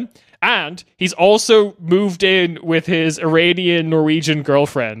that for them. And he's also moved in with his Iranian Norwegian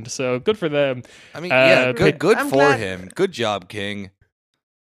girlfriend. So good for them. I mean, good for him. Good job, King.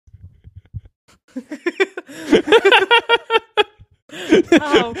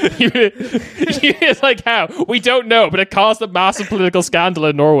 It's like, how? We don't know, but it caused a massive political scandal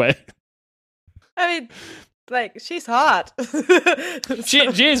in Norway. I mean, she's hot.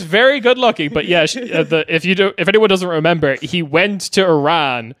 She is very good looking, but yeah, if anyone doesn't remember, he went to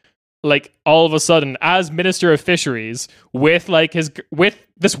Iran all of a sudden as Minister of Fisheries with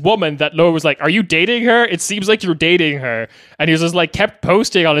this woman that Noah was like, are you dating her? It seems like you're dating her. And he was just kept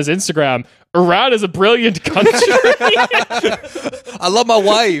posting on his Instagram, Iran is a brilliant country. I love my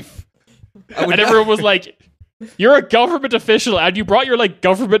wife. And everyone was like, you're a government official and you brought your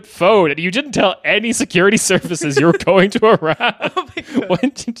government phone and you didn't tell any security services you were going to Iran. Oh my God.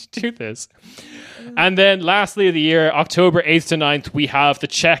 When did you do this? And then lastly of the year, October 8th to 9th, we have the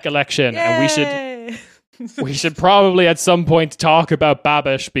Czech election. Yay! And we should probably at some point talk about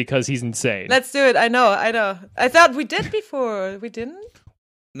Babiš because he's insane. Let's do it. I know. I thought we did before. We didn't?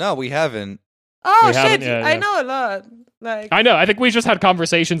 No, we haven't. Oh We haven't shit! yet, I yeah. know a lot. Like I know. I think we just had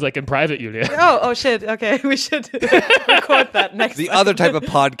conversations like in private, Julia. oh shit! Okay, we should record that next. The time. other type of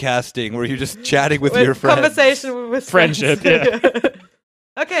podcasting where you're just chatting with your friends. Conversation with Friendship, friends.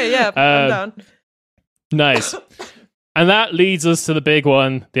 Okay, yeah, I'm down. Nice. And that leads us to the big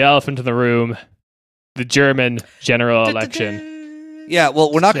one, the elephant in the room, the German general election. Yeah,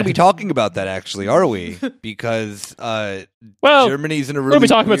 well, we're not going to be talking about that, actually, are we? Because Well, Germany's in a really we'll be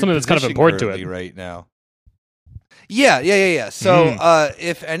talking about weird something that's kind of position important to currently it. right now. Yeah. So,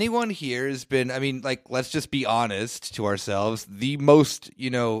 if anyone here has been, I mean, like, let's just be honest to ourselves, the most,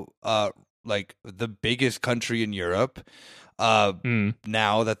 like, the biggest country in Europe,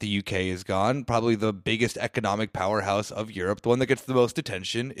 now that the UK is gone, probably the biggest economic powerhouse of Europe, the one that gets the most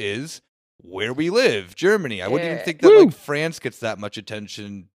attention is where we live, Germany. I wouldn't even Yeah. think that like France gets that much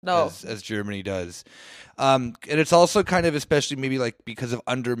attention No. as Germany does. And it's also kind of, especially maybe like because of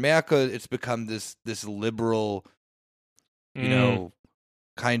under Merkel, it's become this liberal,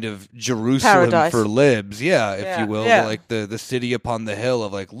 kind of Jerusalem Paradise. for libs, if Yeah, you will, yeah. like the city upon the hill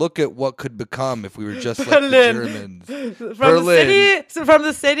of like, look at what could become if we were just like Berlin. the Germans. From Berlin. from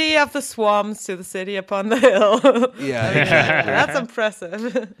the city of the swamps to the city upon the hill. Yeah, I mean, exactly. that's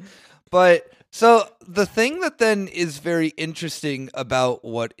impressive. But so the thing that then is very interesting about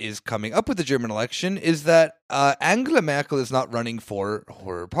what is coming up with the German election is that Angela Merkel is not running for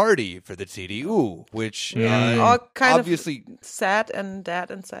her party, for the CDU, which All kind obviously, of sad and dead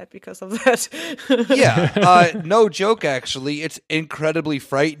inside because of that. no joke. Actually, it's incredibly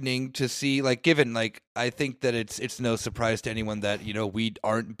frightening to see. Like, given like I think that it's no surprise to anyone that we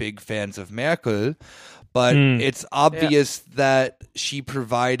aren't big fans of Merkel. But it's obvious that she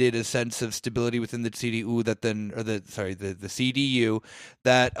provided a sense of stability within the CDU that then, or the CDU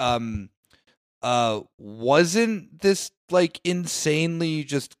that wasn't this like insanely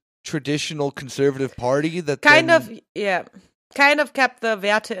just traditional conservative party that kind of kept the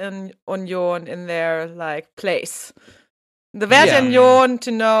Werteunion in their like place. The Werteunion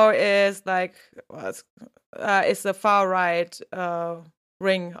to know is like is the far right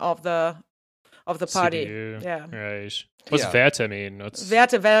ring of the party. CDU. Yeah. Right. What's Yeah. Werte mean? What's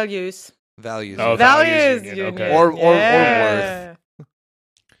Werte values. values. Oh, Values union, union. okay. Or yeah.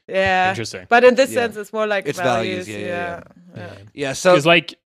 Yeah. Interesting. But in this Yeah. sense, it's more like It's values. values, yeah. Yeah. So Because,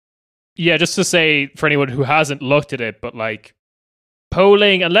 like, just to say for anyone who hasn't looked at it, but like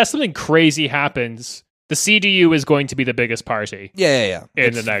polling, unless something crazy happens, the CDU is going to be the biggest party. Yeah. In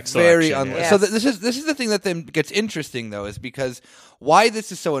It's the next very election, yeah. So this is the thing that then gets interesting though, is because why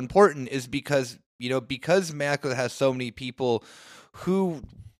this is so important is because because Merkel has so many people who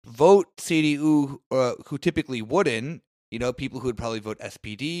vote CDU who typically wouldn't. People who would probably vote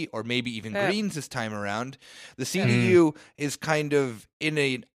SPD or maybe even Greens this time around. The CDU is kind of in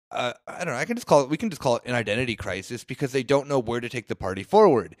a I don't know. We can just call it an identity crisis because they don't know where to take the party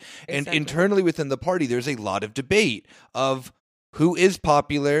forward. And Exactly. internally within the party, there's a lot of debate of who is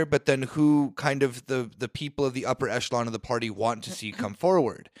popular, but then who kind of the people of the upper echelon of the party want to see come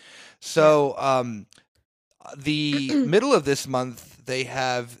forward. So the middle of this month, they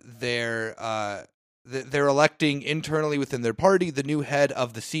have they're electing internally within their party the new head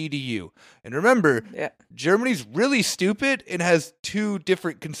of the CDU. And remember, Germany's really stupid and has two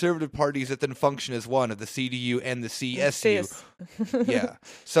different conservative parties that then function as one, of the CDU and the CSU. Yeah.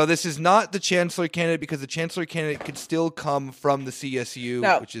 So this is not the chancellor candidate because the chancellor candidate could still come from the CSU,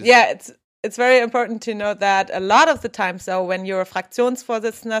 No. which is It's very important to note that a lot of the time, so when you're a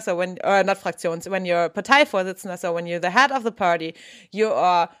Fraktionsvorsitzender, when you're Parteivorsitzender, so when you're the head of the party, you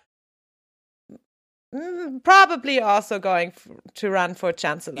are probably also going to run for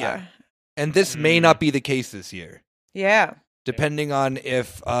chancellor. Yeah. And this may not be the case this year. Yeah. Depending on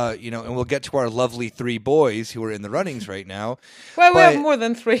if, and we'll get to our lovely three boys who are in the runnings right now. Well, we But- have more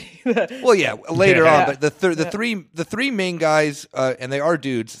than three. Well, yeah, later Yeah. on, but the three main guys, and they are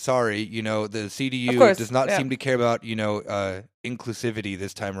dudes. Sorry, the CDU Of course, does not yeah. seem to care about inclusivity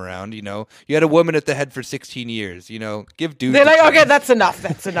this time around. You had a woman at the head for 16 years. Give dudes. They're a like, chance. okay, that's enough.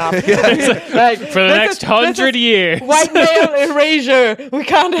 That's enough. Yeah, For the next 100 years. White male erasure. We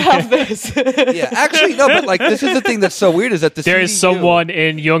can't have this. Yeah, actually, no, but like this is the thing that's so weird is that the There CDU, is someone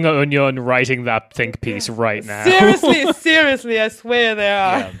in Junge Union writing that think piece right now. Seriously, I swear there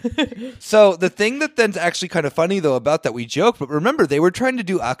are. So the thing that then's actually kind of funny though about that, we joke, but remember they were trying to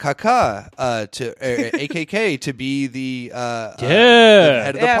do AKK to be the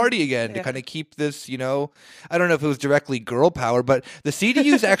head of the Yeah. party again to kind of keep this, I don't know if it was directly girl power, but the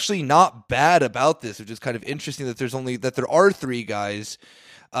CDU is actually not bad about this, which is kind of interesting that there are three guys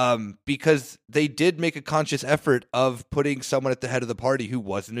because they did make a conscious effort of putting someone at the head of the party who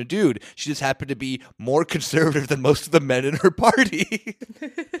wasn't a dude. She just happened to be more conservative than most of the men in her party.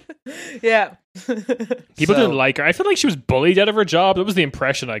 Yeah. People didn't like her. I feel like she was bullied out of her job. That was the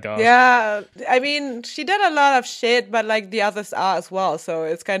impression I got. Yeah, I mean, she did a lot of shit, but like the others are as well. So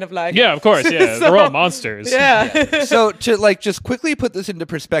it's kind of like, Yeah, of course. Yeah, So- they're all monsters. yeah. So to like just quickly put this into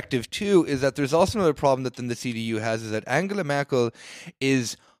perspective too is that there's also another problem that then the CDU has is that Angela Merkel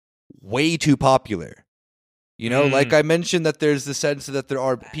is way too popular. You know, like I mentioned that there's the sense that there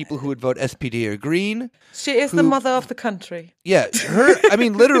are people who would vote SPD or Green. She is the mother of the country. Yeah, her. I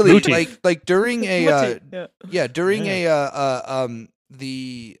mean, literally, Mutti. like during a Mutti, during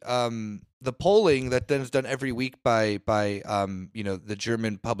the polling that then is done every week by the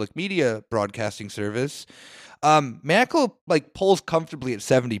German public media broadcasting service, Merkel like polls comfortably at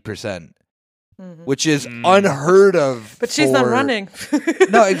 70%, which is unheard of. But she's not for- running.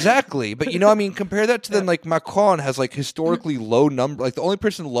 No, exactly. But I mean, compare that to then like Macron has like historically low number. Like the only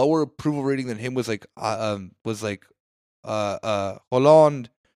person lower approval rating than him was Hollande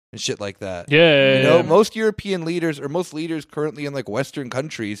and shit like that. Yeah. Most European leaders or most leaders currently in like Western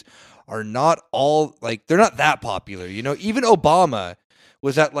countries are not all like they're not that popular. Even Obama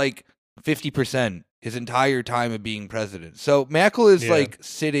was at like 50% his entire time of being president. So Merkel is like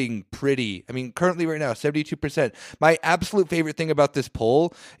sitting pretty. I mean, currently right now, 72%. My absolute favorite thing about this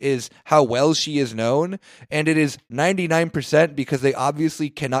poll is how well she is known. And it is 99% because they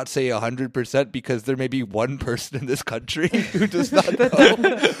obviously cannot say 100% because there may be one person in this country who does not know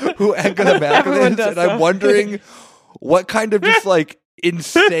who Angela Merkel Everyone is. does And I'm that. wondering what kind of just like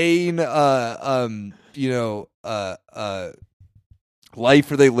insane,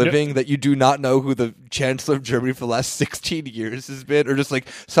 life are they living that you do not know who the Chancellor of Germany for the last 16 years has been, or just like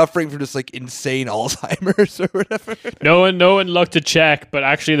suffering from just like insane Alzheimer's or whatever? No one looked to check, but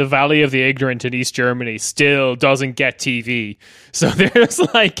actually the Valley of the Ignorant in East Germany still doesn't get TV. So there's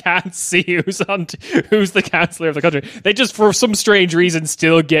like can't see who's the Chancellor of the country. They just for some strange reason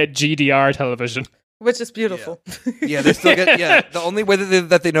still get GDR television. Which is beautiful. Yeah, they still get, the only way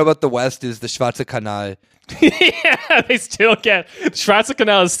that they know about the West is the Schwarze Kanal. Yeah, they still get Schwarze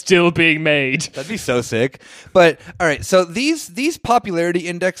Kanal is still being made. That'd be so sick. But all right, so these popularity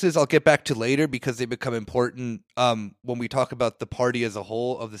indexes I'll get back to later because they become important when we talk about the party as a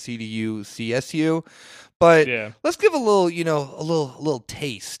whole of the CDU CSU. But Yeah. let's give a little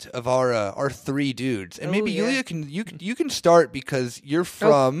taste of our three dudes, and maybe yeah. Yulia you can start because you're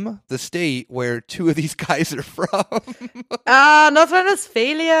from the state where two of these guys are from. North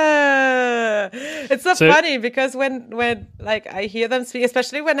Rhine-Westphalia. It's so funny because when like I hear them speak,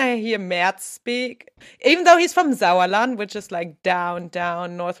 especially when I hear Merz speak, even though he's from Sauerland, which is like down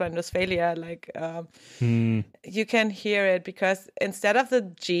North Rhine-Westphalia, like you can hear it because instead of the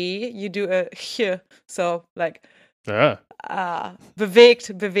G, you do a H. So like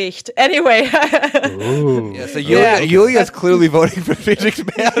bewegt. Anyway. Yeah, so Yulia's clearly voting for Felix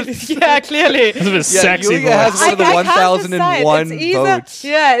Merz. Yeah, clearly. This is a sexy Yulia voice. has one of the I can't 1,001 decide. votes.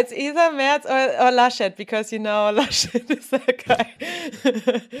 Yeah, it's either Merz or Laschet because Laschet is that guy.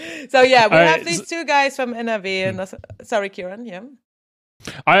 So yeah, we All have right, these two guys from NRW. And sorry, Kieran. Yeah.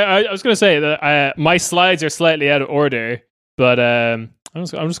 I was going to say that my slides are slightly out of order, but I'm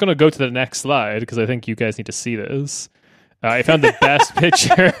just going to go to the next slide because I think you guys need to see this. I found the best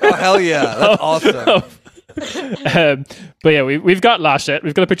picture. Oh hell yeah, that's awesome. But yeah, we've got Laschet.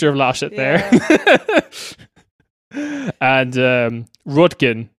 We've got a picture of Laschet there, and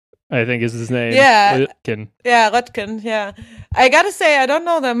Röttgen, I think is his name. Yeah. Röttgen. Yeah, Röttgen, yeah. I gotta say, I don't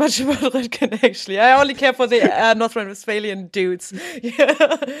know that much about Röttgen, actually. I only care for the North Rhine-Westphalian dudes. Yeah.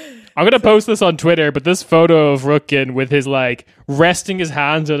 I'm going to post this on Twitter, but this photo of Röttgen with his, like, resting his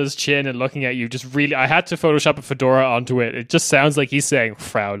hands on his chin and looking at you just really... I had to Photoshop a fedora onto it. It just sounds like he's saying,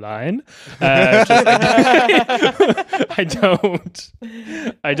 Fraulein. I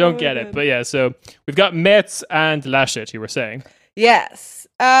don't get it. But yeah, so we've got Metz and Laschet, you were saying. Yes.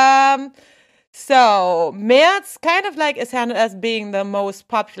 So Merz kind of like is handled as being the most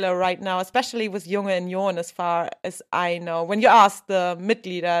popular right now, especially with Junge Union, as far as I know. When you ask the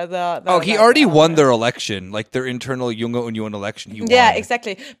Mitglieder, He already won their election, like their internal Junge Union election. He won. Yeah,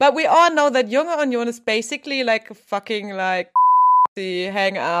 exactly. But we all know that Junge Union is basically like a fucking like the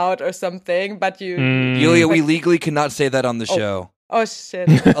hangout or something. But Yulia, we legally cannot say that on the show. Oh shit.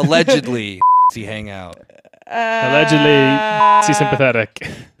 Allegedly, hangout. Allegedly, sympathetic.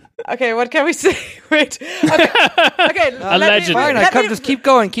 Okay, what can we say? Wait. Okay. Allegedly. Fine, just keep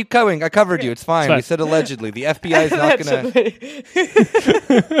going. I covered you. It's fine. We said allegedly. The FBI is not going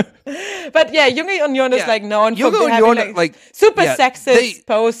to. But yeah, Junge Union is like known for having like super sexist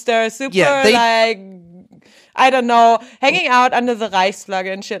posters, I don't know, hanging out under the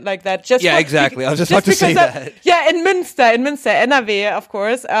Reichsflagge and shit like that. Exactly. I was just about to say that. Yeah, in Münster, NRW, of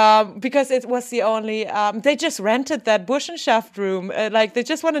course, because it was the only. They just rented that Burschenschaft room. Like they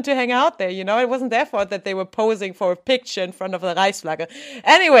just wanted to hang out there. You know, it wasn't their fault that they were posing for a picture in front of the Reichsflagge.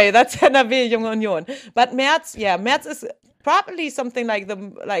 Anyway, that's NRW Junge Union. But Merz is probably something like the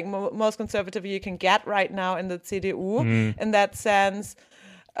most conservative you can get right now in the CDU in that sense.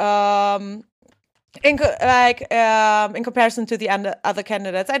 In comparison to the other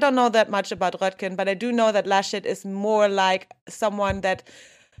candidates, I don't know that much about Röttgen, but I do know that Laschet is more like someone that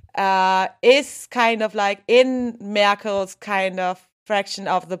is kind of like in Merkel's kind of fraction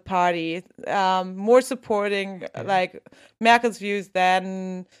of the party, more supporting like Merkel's views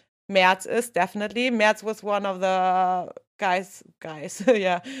than Merz is, definitely. Merz was one of the guys,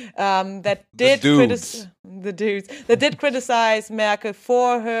 that did criticize Merkel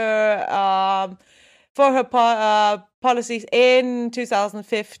for her policies in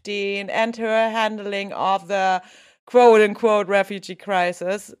 2015 and her handling of the quote-unquote refugee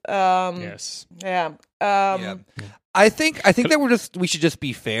crisis. Yes. Yeah. I think that we should just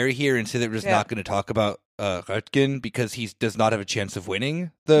be fair here and say that we're just not going to talk about Röttgen because he does not have a chance of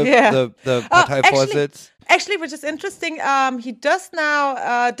winning the Parteivorsitz. Actually, which is interesting, he does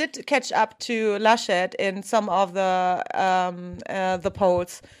now did catch up to Laschet in some of the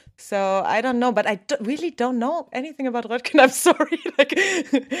polls. So I don't know, but I really don't know anything about Röttgen. I'm sorry, like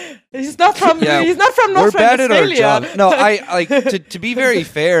he's not from North Rhine-Westphalia. No, I to be very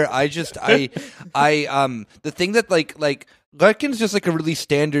fair. The thing that like Röttgen's just like a really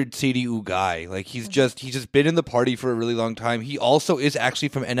standard CDU guy. Like he's just been in the party for a really long time. He also is actually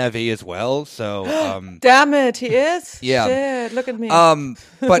from NRW as well. So damn it, he is. Yeah, shit, look at me.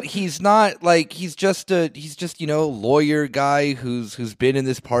 But he's not like he's just lawyer guy who's been in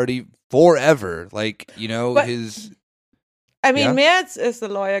this party forever. Like I mean, Merz is the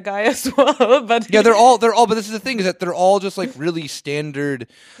lawyer guy as well. But they're all. But this is the thing is that they're all just like really standard.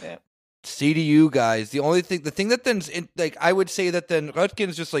 Yeah. CDU guys. The thing that then, like, I would say that then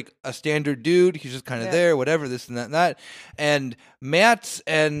Röttgen's just like a standard dude. He's just kind of there, whatever, this and that and that. And Merz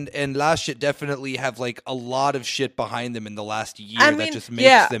and Laschet definitely have like a lot of shit behind them in the last year that just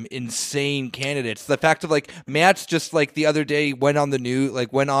makes them insane candidates. The fact of like Merz just like the other day went on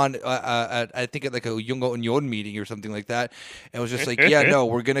I think at like a Junge Union meeting or something like that, and was just like,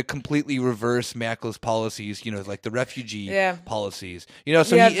 we're gonna completely reverse Merkel's policies. Like the refugee policies. So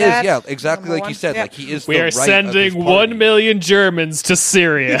he is exactly like you said. Like he is. We are sending 1 million Germans to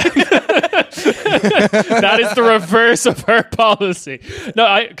Syria. That is the reverse of her policy.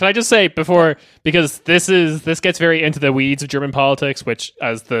 No, can I just say before, because this gets very into the weeds of German politics, which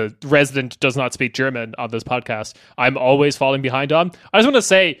as the resident does not speak German on this podcast, I'm always falling behind on. I just want to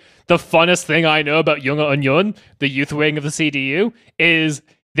say the funnest thing I know about Junge Union, the youth wing of the CDU, is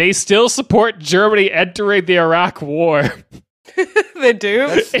they still support Germany entering the Iraq War. They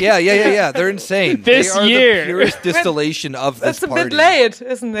do? Yeah. They're insane. They are the purest distillation of this party. That's a bit late,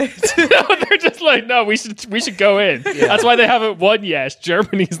 isn't it? No, they're just like, no, we should go in. Yeah. That's why they haven't won yet.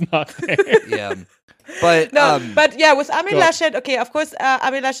 Germany's not there. Yeah. But with Armin Laschet, okay, of course,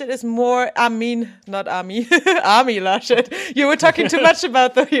 Armin Laschet is more not Army, Army Laschet. You were talking too much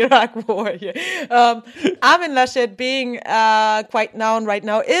about the Iraq War here. Armin Laschet being quite known right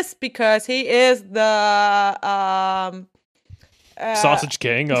now is because he is the Sausage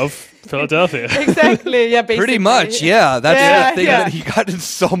King of Philadelphia. Exactly, yeah, basically. Pretty much, yeah. That's the thing that he got in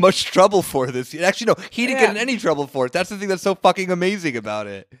so much trouble for this. Actually, no, he didn't get in any trouble for it. That's the thing that's so fucking amazing about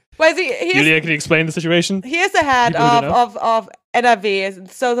it. Well, Julia, can you explain the situation? He is the head of NRW,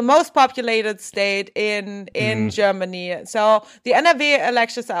 so the most populated state in Germany. So the NRW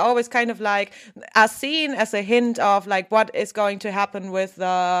elections are always kind of like are seen as a hint of like what is going to happen with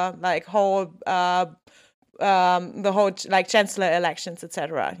the like whole like chancellor elections,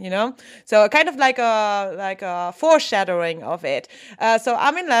 etc. So kind of like a foreshadowing of it. So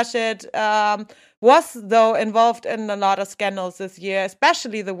Armin Laschet was though involved in a lot of scandals this year,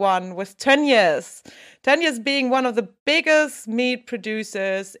 especially the one with Tönnies. Tönnies being one of the biggest meat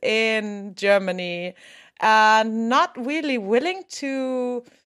producers in Germany, not really willing to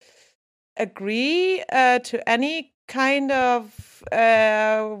agree to any kind of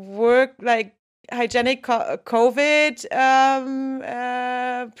work like hygienic COVID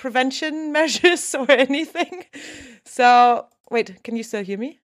prevention measures or anything. So, wait, can you still hear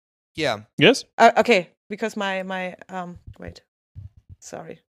me? Yeah. Yes. Okay, because my wait,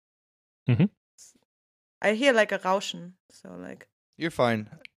 sorry. Mm-hmm. I hear like a Rauschen, so like You're fine.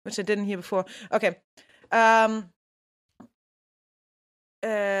 which I didn't hear before. Okay.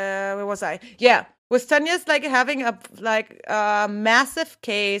 Where was I? Yeah. Was Tanya's like having a massive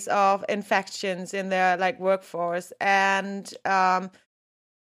case of infections in their like workforce, and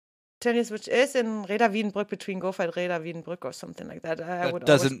Tönnies, which is in Reda Wiedenbrück, between Gofa and Reda Wiedenbrück or something like that.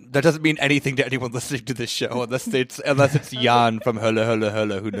 That doesn't mean anything to anyone listening to this show unless it's Jan from Hölle Hölle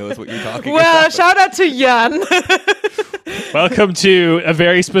Hölle who knows what you're talking well, about. shout out to Jan. Welcome to a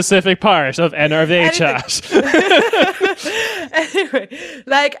very specific part of NRV chat. Anyway,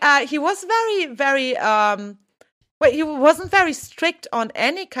 like he was very, very he wasn't very strict on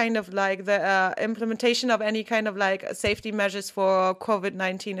any kind of like the implementation of any kind of like safety measures for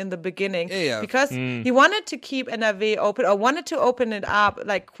COVID-19 in the beginning. Yeah. Because he wanted to keep NRV open, or wanted to open it up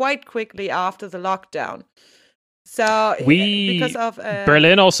like quite quickly after the lockdown. So because of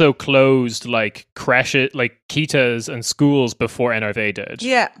Berlin also closed like crashes, like kitas and schools before NRV did.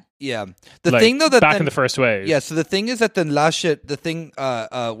 Yeah. Yeah. The thing though that back in the first wave. Yeah, so the thing is that then Laschet, the thing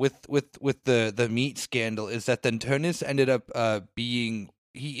with the meat scandal is that then Tönnies ended up he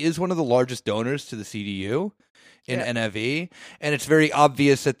is one of the largest donors to the CDU in NRV, and it's very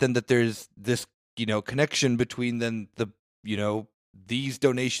obvious that there's this, connection between then these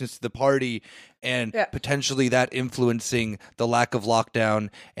donations to the party and potentially that influencing the lack of lockdown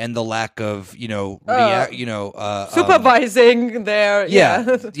and the lack of supervising their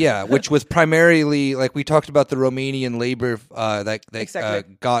which was primarily, like we talked about, the Romanian labor that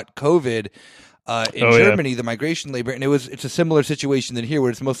exactly. got COVID in Germany, the migration labor, and it's a similar situation than here,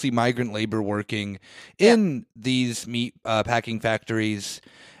 where it's mostly migrant labor working in these meat packing factories,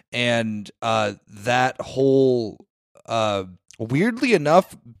 and that whole weirdly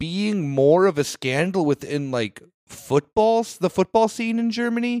enough being more of a scandal within like the football scene in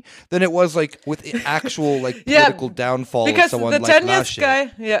Germany than it was like with actual like political downfall of someone like Laschet.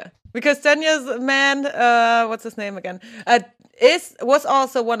 Guy, because Tönnies man, what's his name again? Was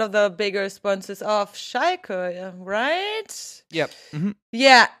also one of the bigger sponsors of Schalke, right? Yep. Mm-hmm.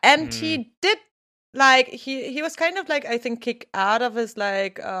 Yeah, and he did like he was kind of like, I think, kicked out of his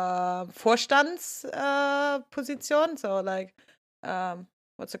like Vorstands position, so like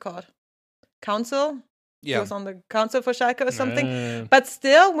what's it called? Council. Yeah. He was on the council for Schalke or something. But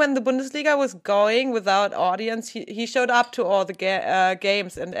still, when the Bundesliga was going without audience, he showed up to all the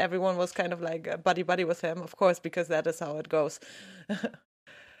games, and everyone was kind of like buddy with him, of course, because that is how it goes.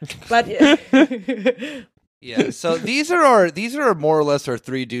 But yeah, so these are more or less our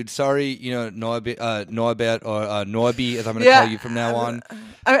three dudes. Sorry, Norbert or Norby, as I'm going to call you from now on.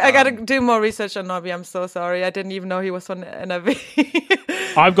 I got to do more research on Norby. I'm so sorry. I didn't even know he was on NRV.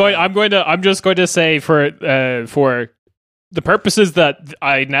 I'm just going to say for the purposes that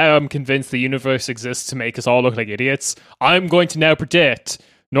I now am convinced the universe exists to make us all look like idiots, I'm going to now predict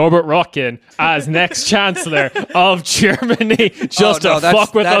Norbert Röttgen as next Chancellor of Germany, just to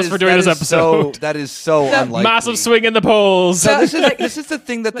fuck with us for doing this episode. That is so unlikely. Massive swing in the polls. So this is the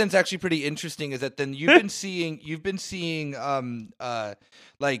thing that then's actually pretty interesting, is that then you've been seeing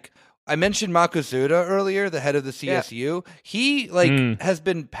like I mentioned Markus Söder earlier, the head of the CSU. Yeah. He has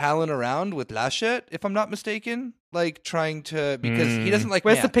been palling around with Laschet, if I'm not mistaken, like trying to, because he doesn't like.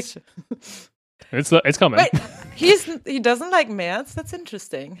 Where's Merz. the picture? It's coming. Wait, he doesn't like Merz? That's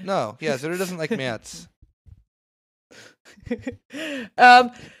interesting. No, yeah, Söder doesn't like Merz.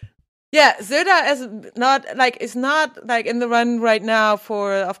 Yeah, Söder is not like in the run right now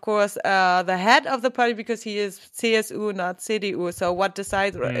for, of course, the head of the party, because he is CSU, not CDU. So what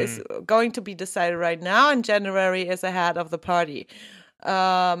is going to be decided right now in January is the head of the party,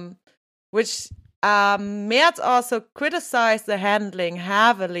 which Merz also criticized the handling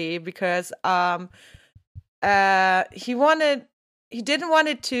heavily, because he didn't want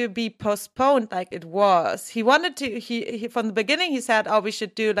it to be postponed like it was. He wanted to. He from the beginning he said, "Oh, we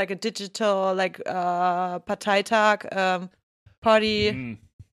should do like a digital Parteitag party."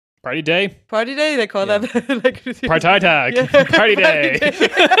 Party day? Party day, they call that. Like, Parteitag. Yeah. Party day.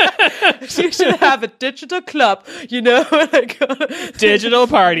 You should have a digital club, Digital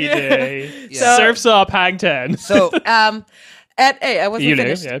party day. Yeah. Surf's up, hang 10. So, I wasn't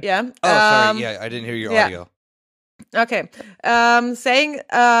finished. Yeah. Oh, sorry. Yeah, I didn't hear your audio. Okay. Saying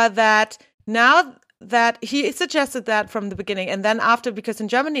that now that he suggested that from the beginning, and then after, because in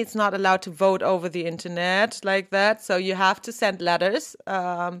Germany it's not allowed to vote over the internet like that, so you have to send letters.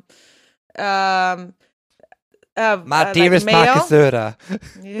 My dearest Markus Söder.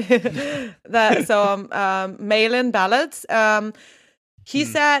 Mail-in ballots. He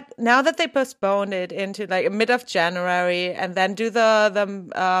said now that they postponed it into like mid of January and then do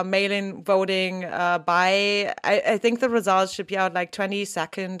the mail-in voting by I think the results should be out like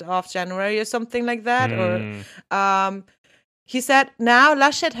 22nd of January or something like that. Or he said now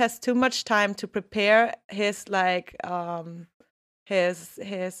Laschet has too much time to prepare his like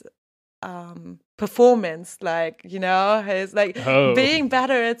his performance, like, you know, his like being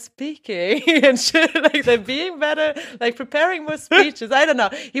better at speaking and shit, like the being better, like preparing more speeches. I don't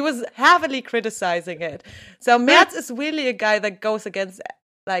know. He was heavily criticizing it. So Merz is really a guy that goes against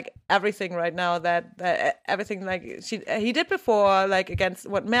like everything right now that everything like he did before, like against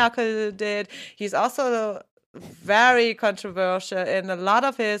what Merkel did. He's also very controversial in a lot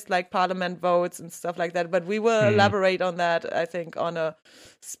of his like parliament votes and stuff like that, but we will elaborate on that, I think, on a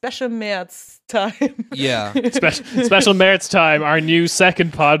special Merz time. Yeah. Special Merz time, our new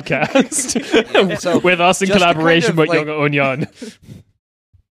second podcast So, with us in collaboration with Junge Union.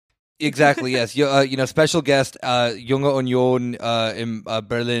 Exactly, yes. Special guest, Junge Union in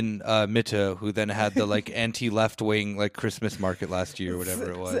Berlin Mitte, who then had the like anti-left-wing like Christmas market last year or whatever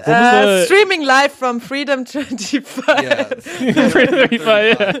it was. Streaming live from Freedom 25. Yeah. Freedom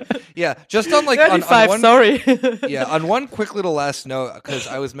 25, yeah. Just on like 35, on one, sorry. yeah, on one quick little last note, because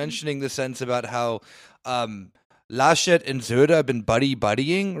I was mentioning the sense about how Laschet and Söder have been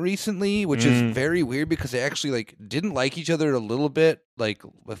buddying recently, which is very weird because they actually like didn't like each other a little bit like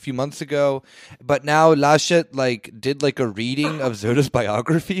a few months ago, but now Laschet like did like a reading of Söder's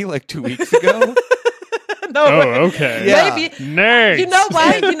biography like 2 weeks ago. Okay. Yeah. Maybe. Nerds. You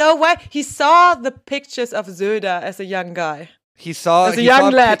know why? He saw the pictures of Söder as a young guy. He saw as a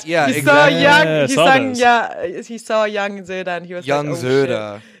young lad. Yeah, he exactly. He saw young Söder and he was young like, oh,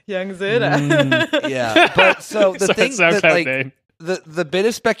 Söder. Shit. Young Söder. Yeah, but so the thing that like name. the bit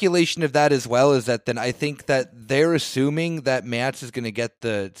of speculation of that as well is that then I think that they're assuming that Merz is going to get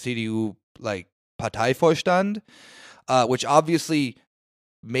the CDU like Parteivorstand, which obviously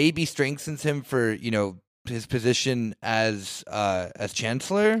maybe strengthens him for, you know, his position as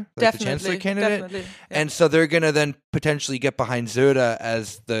chancellor, like the chancellor candidate. Definitely, yeah. And so they're going to then potentially get behind Söder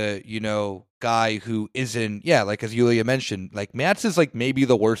as the, you know, guy who isn't, like as Julia mentioned, like Merz is like maybe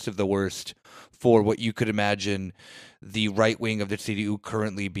the worst of the worst for what you could imagine the right wing of the CDU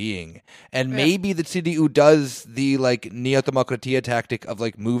currently being. And maybe the CDU does the like Neo-Demokratia tactic of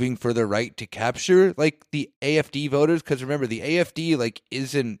like moving further right to capture like the AFD voters, because remember the AFD like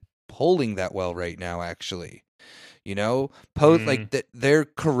isn't polling that well right now actually. You know, like their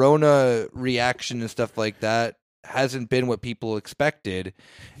corona reaction and stuff like that hasn't been what people expected,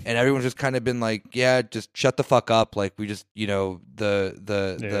 and everyone's just kind of been like, yeah, just shut the fuck up, like we just, you know,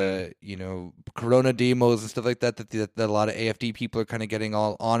 the you know, corona demos and stuff like that that a lot of AFD people are kind of getting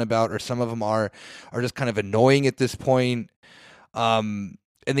all on about, or some of them are just kind of annoying at this point. And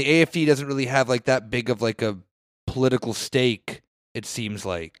the AFD doesn't really have like that big of like a political stake, it seems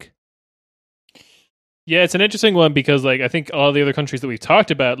like. Yeah, it's an interesting one because, like, I think all the other countries that we've talked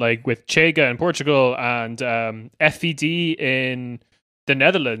about, like with Chega in Portugal and FVD in the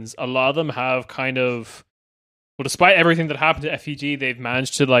Netherlands, a lot of them have kind of, well, despite everything that happened to FVD, they've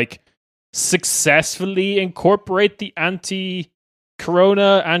managed to like successfully incorporate the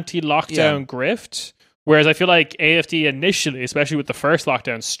anti-corona, anti-lockdown grift. Whereas I feel like AFD initially, especially with the first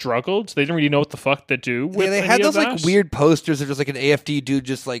lockdown, struggled. They didn't really know what the fuck to do with they any had of those that. like weird posters of just like an AFD dude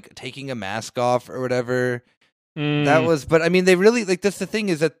just like taking a mask off or whatever. That was, but I mean, they really like, that's the thing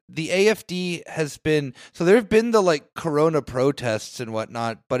is that the AFD has been, so there have been the like corona protests and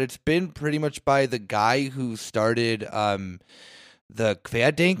whatnot, but it's been pretty much by the guy who started the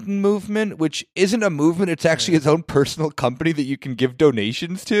Querdenken movement, which isn't a movement. It's actually his own personal company that you can give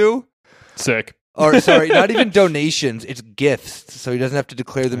donations to. Sick. Or sorry, not even donations. It's gifts, so he doesn't have to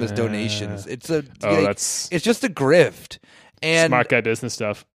declare them as donations. It's it's just a grift. And smart guy business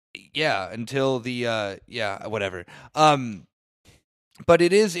stuff. Yeah, until the whatever. But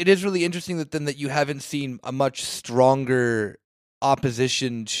it is really interesting that you haven't seen a much stronger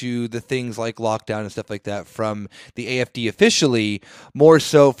opposition to the things like lockdown and stuff like that from the AFD officially, more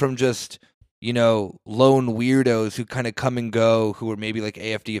so from just, you know, lone weirdos who kind of come and go, who are maybe like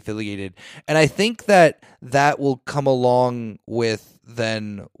AFD affiliated. And I think that will come along with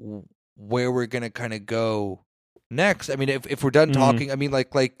then where we're going to kind of go next. I mean, if we're done talking, I mean,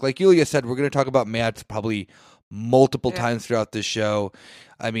 like Julia said, we're going to talk about Merz probably multiple times throughout this show.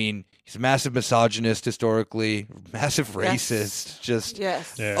 I mean, he's a massive misogynist historically, massive racist, just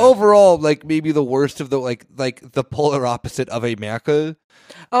overall, like maybe the worst of the, like the polar opposite of a Merkel.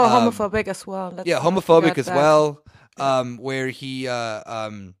 Oh, homophobic as well. Homophobic as well. Where he,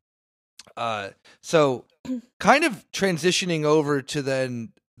 so kind of transitioning over to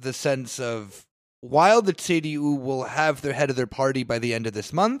then the sense of while the CDU will have their head of their party by the end of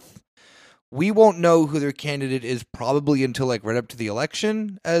this month, we won't know who their candidate is probably until like right up to the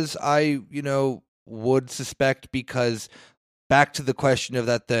election, as I, would suspect, because back to the question of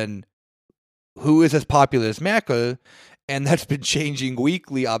that then, who is as popular as Merkel? And that's been changing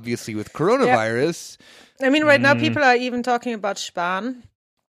weekly, obviously, with coronavirus. Yeah. I mean, right now people are even talking about Spahn.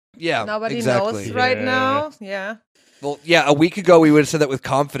 Yeah, nobody knows right now. Yeah. Well, yeah, a week ago we would have said that with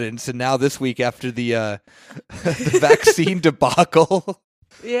confidence, and now this week after the the vaccine debacle.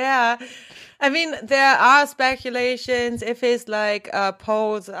 Yeah. I mean, there are speculations if his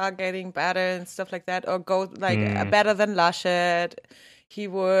polls are getting better and stuff like that, or go better than Laschet, he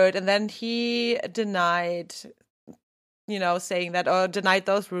would. And then he denied, saying that, or denied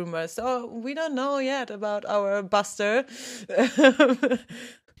those rumors. So we don't know yet about our Buster.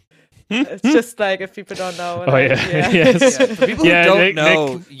 It's just if people don't know. Yes. Yeah, for people who don't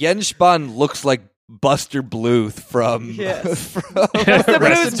know, Jens Spahn looks like Buster Bluth from Buster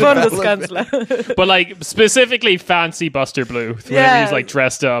Bluth's Bundeskanzler. But specifically fancy Buster Bluth whenever he's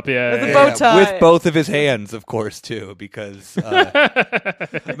dressed up, with a bow tie. With both of his hands, of course, too, because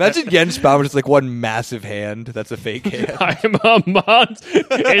imagine Jens Spahn with just one massive hand. That's a fake hand. I'm a monster.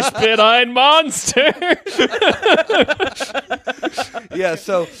 Ich bin ein Monster. Yeah,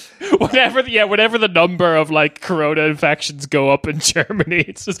 so whenever the number of corona infections go up in Germany,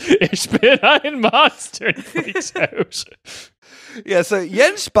 it's just Ich bin ein Monster. And freaks out. Yeah, so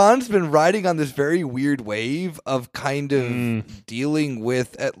Jens Spahn's been riding on this very weird wave of kind of dealing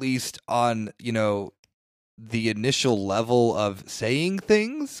with, at least on, the initial level of saying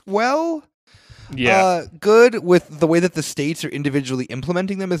things well. Yeah. Good with the way that the states are individually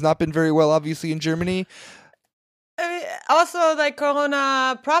implementing them has not been very well, obviously, in Germany. Also,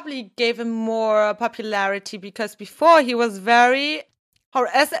 Corona probably gave him more popularity because before he was very... Or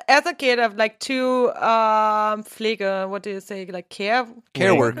as a kid of two Pflege, what do you say, care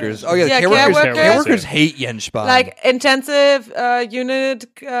workers? Oh yeah, care workers hate Jens Spahn. Intensive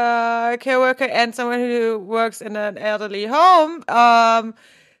unit care worker and someone who works in an elderly home.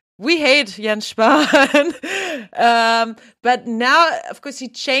 We hate Jens Spahn. But now, of course, he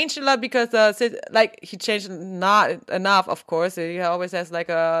changed a lot because he changed not enough. Of course, he always has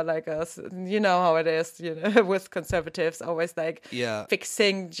you know how it is, with conservatives, always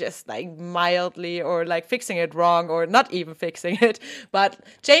fixing just mildly or fixing it wrong or not even fixing it, but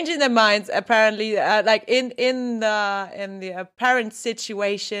changing their minds. Apparently, in the apparent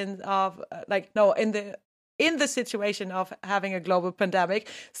situation of in the situation of having a global pandemic,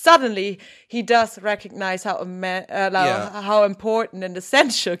 suddenly he does recognize how important and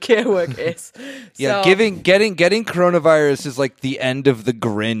essential care work is. Yeah, getting coronavirus is like the end of the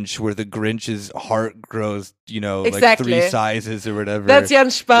Grinch, where the Grinch's heart grows, exactly. 3 sizes or whatever. That's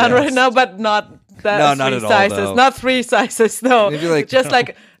Jens Spahn right now, but not that no, not 3 at sizes. All, not 3 sizes, no. Maybe just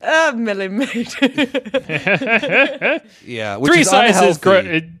a millimeter. Yeah, which 3 is sizes.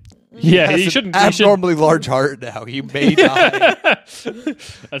 He shouldn't. Abnormally large heart now. He may die.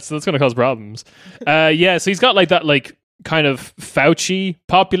 That's going to cause problems. So he's got that kind of Fauci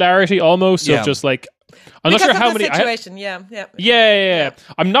popularity almost. Of just I'm not sure how many. Situation, yeah.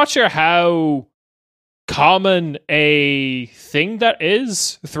 I'm not sure how common a thing that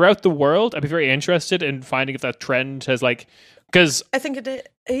is throughout the world. I'd be very interested in finding if that trend has because I think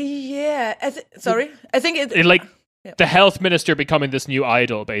it. Yeah. I think it. The health minister becoming this new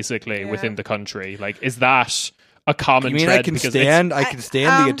idol, basically, within the country. Is that a common trend? I can stand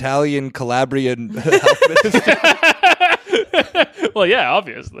the Italian Calabrian health minister. Well, yeah,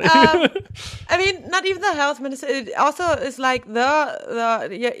 obviously. I mean, not even the health minister. It also is whoever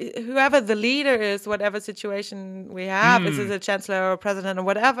the leader is, whatever situation we have, is it a chancellor or a president or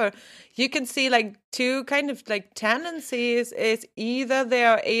whatever, you can see 2 kind of tendencies is either they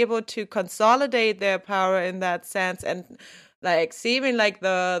are able to consolidate their power in that sense and seeming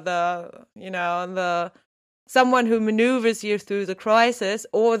the someone who maneuvers you through the crisis,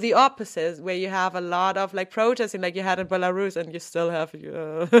 or the opposite, where you have a lot of protesting, like you had in Belarus, and you still have you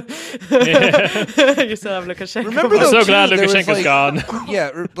still have Lukashenko. Remember, I'm so glad Lukashenko's gone.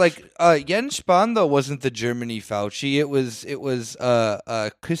 Yeah, Jens Spahn though wasn't the Germany Fauci. It was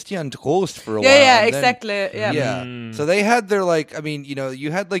Christian Trost for a while. Yeah, exactly. Yeah. So they had their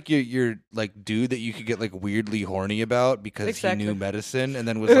you had your dude that you could get weirdly horny about because he knew medicine, and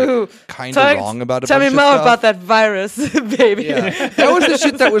then was kind of wrong about a bunch of stuff. Tell me more about about that virus, baby. Yeah, that was the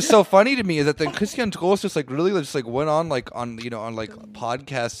shit that was so funny to me, is that then Christian Trost just like really just like went on like on like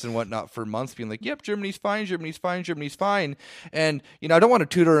podcasts and whatnot for months, being like, "Yep, Germany's fine, Germany's fine, Germany's fine," and I don't want to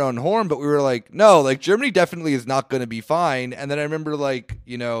toot our own horn, but we were like, no, like Germany definitely is not going to be fine. And then I remember like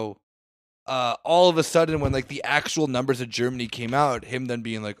all of a sudden when like the actual numbers of Germany came out, him then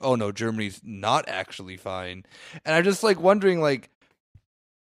being like, "Oh no, Germany's not actually fine," and I'm just like wondering like,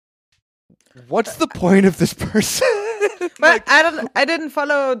 what's the point of this person? But I didn't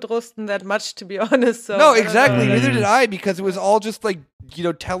follow Drosten that much, to be honest. So no, exactly. Neither did I, because it was all just like,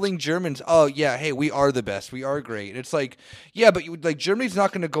 telling Germans, "Oh yeah, hey, we are the best, we are great." And it's like, yeah, but like Germany's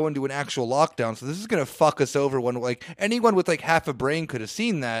not going to go into an actual lockdown, so this is going to fuck us over. When like anyone with like half a brain could have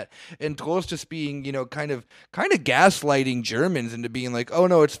seen that, and Trost just being kind of gaslighting Germans into being like, "Oh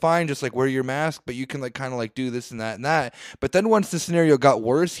no, it's fine, just like wear your mask, but you can like kind of like do this and that and that." But then once the scenario got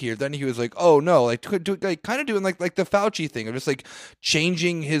worse here, then he was like, "Oh no," like kind of doing like the Fauci thing of just like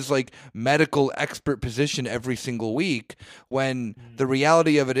changing his like medical expert position every single week, when the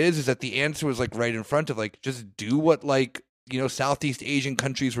reality of it is that the answer was like right in front of like, just do what like Southeast Asian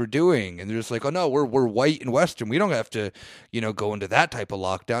countries were doing, and they're just like, "Oh no, we're white and Western, we don't have to go into that type of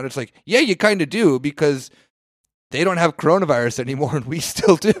lockdown." It's like, yeah, you kind of do, because they don't have coronavirus anymore and we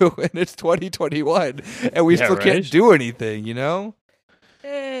still do, and it's 2021 and we still can't do anything.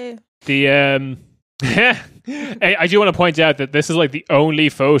 Hey. I do want to point out that this is like the only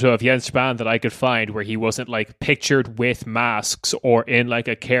photo of Jens Spahn that I could find where he wasn't like pictured with masks or in like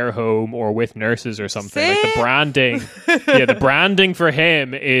a care home or with nurses or something. See? Like the branding, the branding for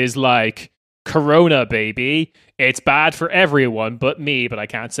him is like Corona, baby. It's bad for everyone but me, but I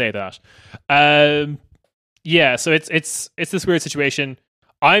can't say that. So it's this weird situation.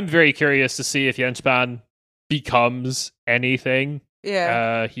 I'm very curious to see if Jens Spahn becomes anything.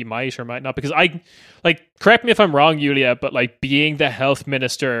 Yeah. He might or might not, because correct me if I'm wrong, Yulia, but like being the health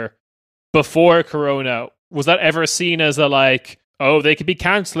minister before Corona, was that ever seen as a like, oh, they could be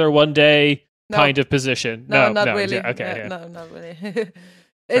chancellor one day kind of position? No, not really. Yeah, okay, no, not really.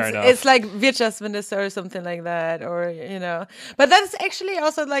 It's like Wirtschaftsminister or something like that, or But that's actually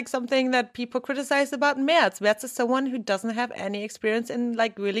also like something that people criticize about Merz. Merz is someone who doesn't have any experience in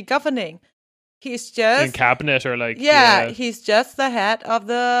like really governing. He's just in cabinet or like he's just the head of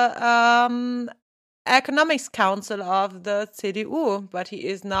the economics council of the CDU, but he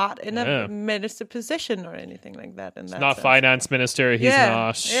is not in a minister position or anything like that. He's not finance minister. He's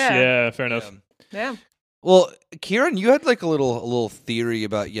not. Yeah, fair enough. Yeah. Well, Kieran, you had like a little theory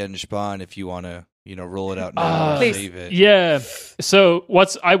about Jens Spahn. If you want to, roll it out now, please. Save it. Yeah. So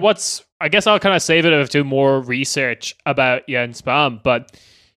I guess I'll kind of save it to do more research about Jens Spahn, but.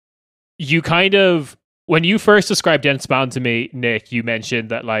 You kind of, when you first described Jens Spahn to me, Nick, you mentioned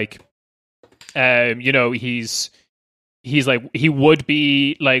that like, he's like, he would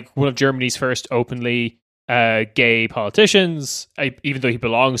be like one of Germany's first openly gay politicians, even though he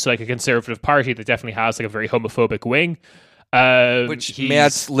belongs to like a conservative party that definitely has like a very homophobic wing. Which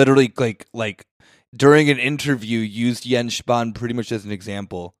Merz literally like during an interview used Jens Spahn pretty much as an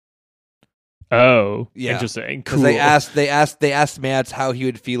example. Oh, yeah. Interesting. Cool. Because they asked Merz how he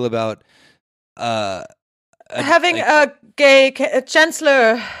would feel about having a gay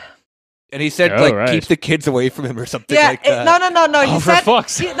chancellor, and he said keep the kids away from him or something like that. No. He said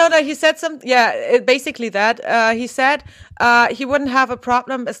he said some. Yeah, basically that. He said he wouldn't have a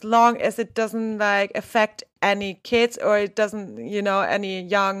problem as long as it doesn't like affect any kids or it doesn't, any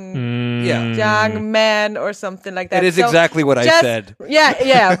young man or something like that. It is exactly what I said.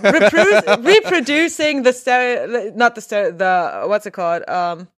 Yeah. Reproducing the what's it called?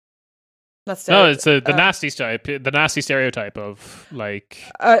 Not stereotype. No, it's the nasty stereotype of like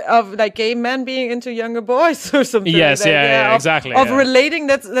gay men being into younger boys or something. Yes, like that. Exactly. Of relating,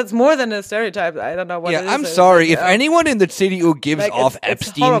 that's more than a stereotype. I don't know what. Yeah, it is. I'm sorry if anyone in the CDU gives off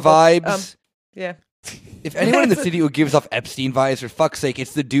Epstein vibes. If anyone in the CDU gives off Epstein vibes, for fuck's sake,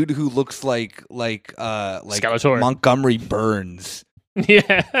 it's the dude who looks like Skeletor. Montgomery Burns.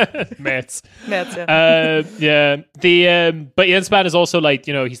 Yeah, Merz. Yeah. But Jens Spahn is also like,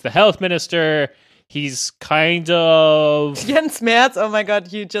 he's the health minister. He's kind of Jens Merz. Oh my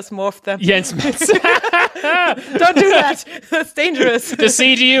god, you just morphed them. Jens Merz. Don't do that. That's dangerous. The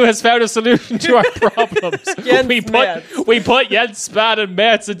CDU has found a solution to our problems. We put Jens Spahn and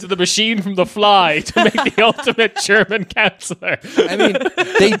Merz into the machine from The Fly to make the ultimate German chancellor. I mean,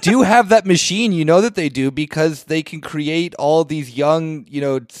 they do have that machine. You know that they do, because they can create all these young,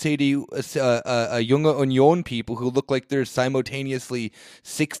 CDU, Junge Union people who look like they're simultaneously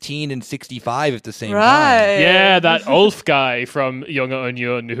 16 and 65 at the same time. Yeah, that Ulf guy from Junge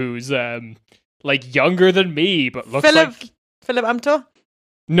Union who's like younger than me, but looks Philip like Amthor?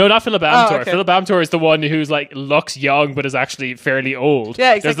 no, not Philip Amthor. Okay. Philip Amthor is the one who's like looks young but is actually fairly old.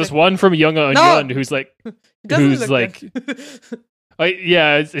 Yeah, exactly. There's this one from Young and No. Young who's like He doesn't who's look like good.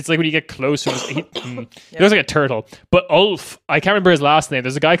 it's like when you get closer, he looks like a turtle. But Ulf, I can't remember his last name.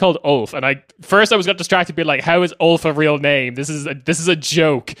 There's a guy called Ulf, and I got distracted, being like, "How is Ulf a real name? This is a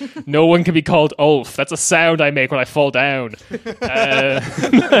joke. No one can be called Ulf. That's a sound I make when I fall down."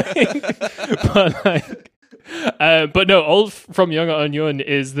 But no, Ulf from Young and Young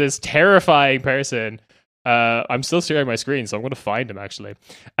is this terrifying person. I'm still staring at my screen, so I'm going to find him actually.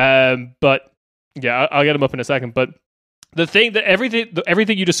 But yeah, I'll get him up in a second. But the thing that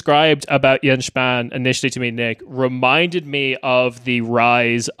everything you described about Jens Spahn initially to me, Nick, reminded me of the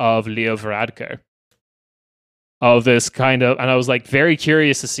rise of Leo Varadkar. Of this kind of, and I was like very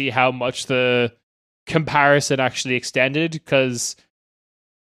curious to see how much the comparison actually extended, because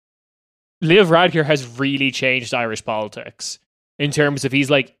Leo Varadkar has really changed Irish politics in terms of Leo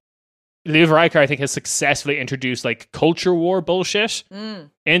Varadkar, I think, has successfully introduced like culture war bullshit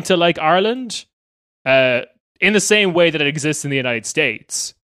into like Ireland. In the same way that it exists in the United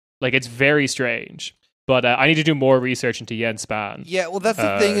States. Like, it's very strange. But I need to do more research into Jens Spahn. Yeah, well, that's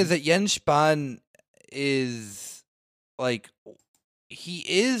the thing, is that Jens Spahn is, like, he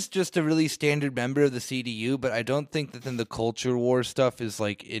is just a really standard member of the CDU, but I don't think that then the culture war stuff is,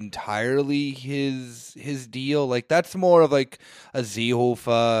 like, entirely his deal. Like, that's more of, like, a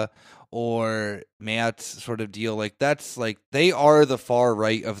Seehofer or Merz sort of deal. Like, that's like, they are the far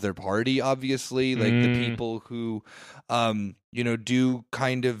right of their party, obviously. Like the people who do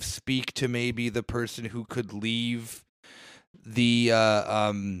kind of speak to maybe the person who could leave the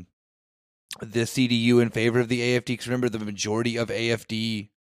CDU in favor of the AFD, because remember, the majority of AFD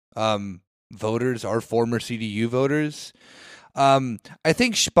voters are former CDU voters. I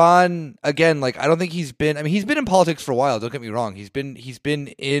think Spahn, again, like, I don't think he's been in politics for a while, don't get me wrong. He's been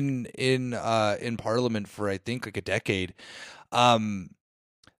in parliament for, I think, like a decade.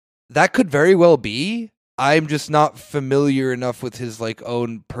 That could very well be. I'm just not familiar enough with his like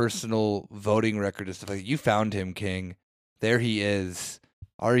own personal voting record and stuff like that. You found him, King. There he is.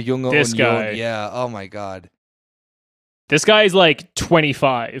 Our Junge This Union. guy. Yeah. Oh my God. This guy's like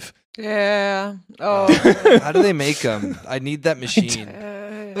 25. Yeah. Oh. How do they make him? I need that machine.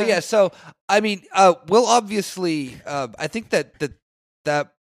 But yeah, so I mean, we'll obviously. I think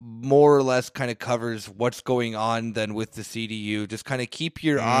that more or less kind of covers what's going on then with the CDU. Just kind of keep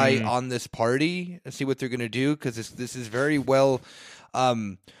your eye on this party and see what they're going to do, because this is very well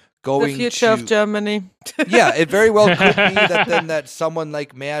going the future of Germany. Yeah, it very well could be that someone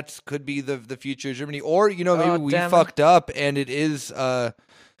like Merz could be the future of Germany, or maybe we fucked up and it is and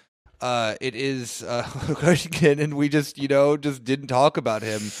we just didn't talk about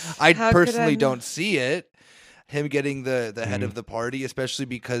him. I personally don't see it. Him getting the head of the party, especially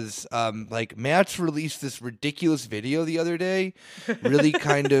because like Merz released this ridiculous video the other day, really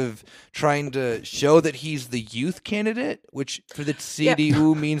kind of trying to show that he's the youth candidate, which for the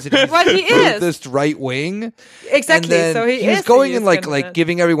CDU means that he's he furthest right wing. Exactly. And then so he was is going and candidate.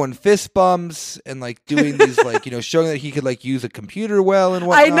 giving everyone fist bumps and like doing these showing that he could like use a computer well and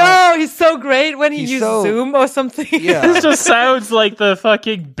whatnot. I know, he's so great when he uses Zoom or something. Yeah. This just sounds like the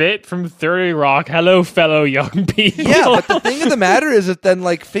fucking bit from 30 Rock. Hello, fellow young people. Yeah, but the thing of the matter is that then,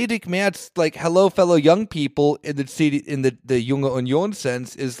 like, Friedrich Merz, like, hello, fellow young people, in the Junge Union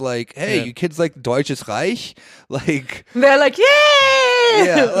sense, is like, hey, you kids like Deutsches Reich? Like, they're like, yay!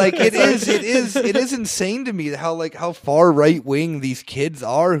 Yeah, like, it is insane to me how far right wing these kids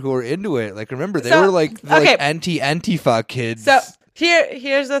are who are into it. Like, remember, they were like anti-Antifa kids. So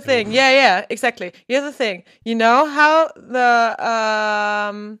here's the thing. Yeah, exactly. Here's the thing. You know how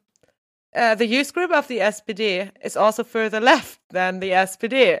the youth group of the SPD is also further left than the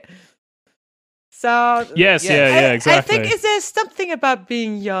SPD. So yes, yeah, exactly. I think there's something about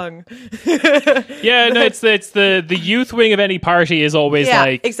being young. Yeah, no, it's the youth wing of any party is always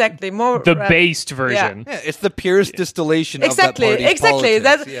like exactly more the based version. Yeah, it's the purest distillation of that party's exactly.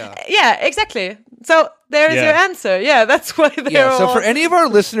 politics. Exactly. So there is your answer. Yeah, that's why they're so for any of our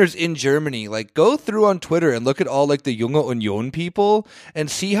listeners in Germany, like, go through on Twitter and look at all like the Junge Union people and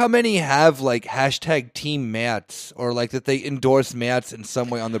see how many have like hashtag Team Merz, or like that they endorse Merz in some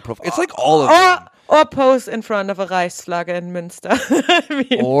way on their profile. It's like all of them. Or pose in front of a Reichsflagge in Münster. I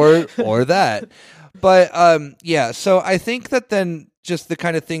mean. Or that. But so I think that then just the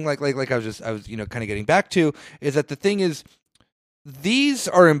kind of thing like I was kind of getting back to is that the thing is, these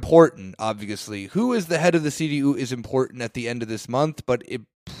are important, obviously. Who is the head of the CDU is important at the end of this month, but it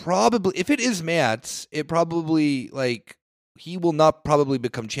probably, if it is Merz, it probably like he will not probably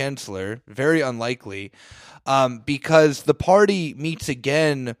become chancellor, very unlikely, because the party meets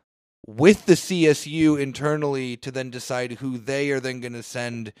again with the CSU internally to then decide who they are then going to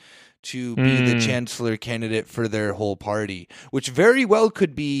send to be the chancellor candidate for their whole party, which very well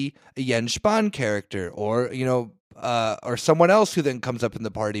could be a Jens Spahn character, or or someone else who then comes up in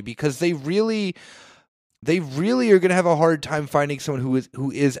the party, because they really are going to have a hard time finding someone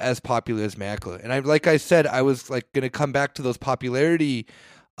who is as popular as Merkel. And like I said, I was like going to come back to those popularity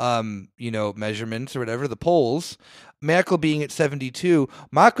measurements or whatever, the polls. Merkel being at 72,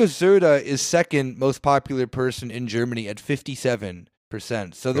 Markus Söder is second most popular person in Germany at 57%.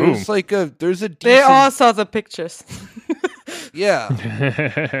 So there's there's a decent... They all saw the pictures. Yeah.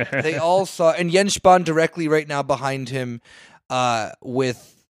 They all saw, and Jens Spahn directly right now behind him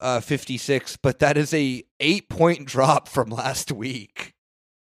with 56, but that is a 8-point drop from last week.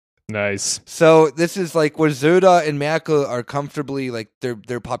 Nice. So this is like where Söder and Merkel are comfortably, like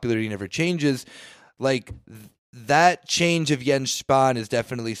their popularity never changes. Like that change of Jens Spahn is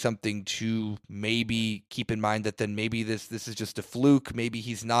definitely something to maybe keep in mind, that then maybe this is just a fluke. Maybe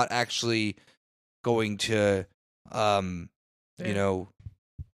he's not actually going to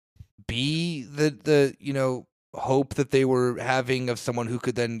be the hope that they were having of someone who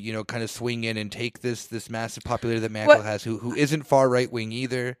could then, kind of swing in and take this massive popularity that Merkel has, who isn't far right wing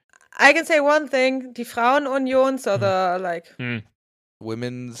either. I can say one thing: die Frauenunion, so the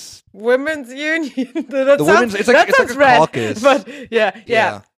women's union. It's like a caucus, but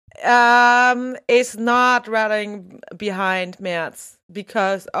yeah. Is not rallying behind Merz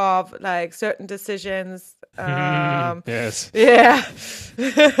because of like certain decisions. Yes. Yeah.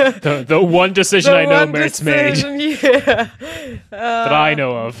 the one decision I know Merz made. Yeah. That I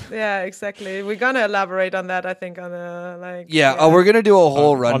know of. Yeah, exactly. We're gonna elaborate on that, I think, on the Yeah. Oh, we're gonna do a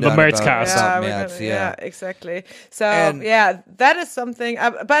whole rundown on the Merzcast. about Merz. Yeah, exactly. So that is something.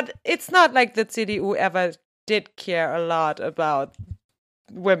 But it's not like the CDU ever did care a lot about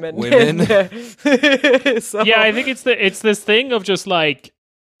women. So. Yeah, I think it's this thing of just like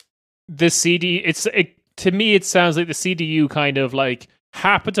the to me it sounds like the CDU kind of like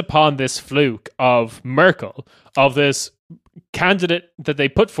happened upon this fluke of Merkel, of this candidate that they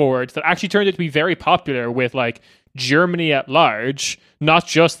put forward that actually turned out to be very popular with like Germany at large, not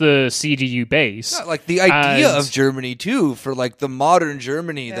just the CDU base. Not like the idea of Germany too, for like the modern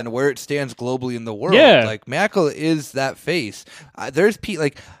Germany, then where it stands globally in the world. Yeah. Like Merkel is that face. There's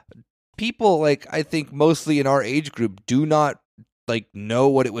people like I think mostly in our age group do not like know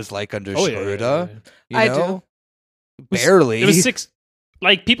what it was like under Schröder. Yeah. I do. Barely. It was 6.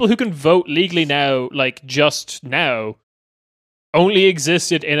 Like people who can vote legally now, like just now, only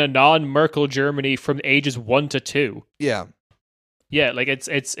existed in a non-Merkel Germany from ages 1 to 2. Yeah. Yeah, like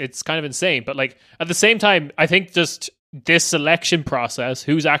it's kind of insane. But like at the same time, I think just this selection process,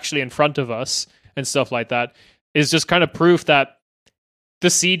 who's actually in front of us and stuff like that, is just kind of proof that the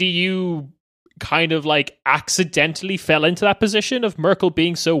CDU kind of like accidentally fell into that position of Merkel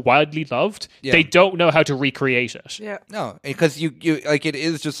being so widely loved. Yeah. They don't know how to recreate it. Yeah. No, because you like it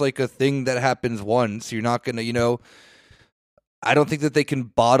is just like a thing that happens once. You're not gonna, I don't think that they can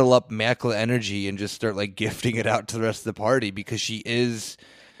bottle up Merkel energy and just start like gifting it out to the rest of the party, because she is,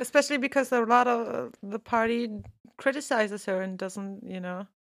 especially because a lot of the party criticizes her and doesn't,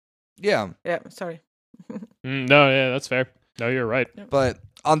 Yeah. Sorry. No, yeah, that's fair. No, you're right. But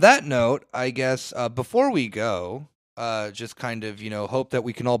on that note, I guess before we go, just kind of, hope that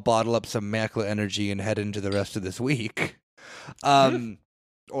we can all bottle up some Merkel energy and head into the rest of this week.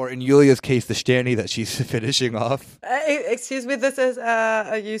 Or in Julia's case, the Sterni that she's finishing off. Excuse me, this is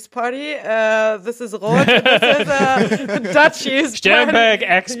a youth party. This is Rot. This is a Dutch youth Sternberg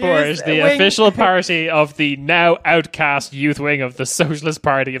Export, the official party of the now outcast youth wing of the Socialist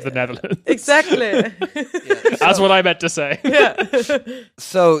Party of the Netherlands. Exactly. That's what I meant to say. Yeah.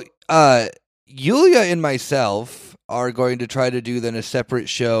 So, Julia and myself are going to try to do then a separate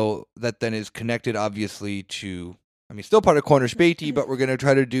show that then is connected, obviously, to... still part of Corner Späti, but we're going to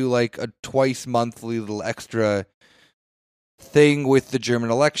try to do like a twice monthly little extra thing with the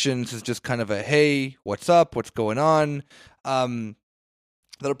German elections. It's just kind of a, hey, what's up? What's going on? That'll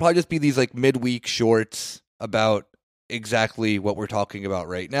probably just be these like midweek shorts about exactly what we're talking about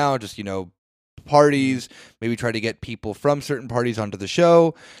right now. Just, parties, maybe try to get people from certain parties onto the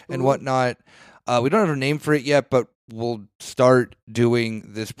show and whatnot. We don't have a name for it yet, but we'll start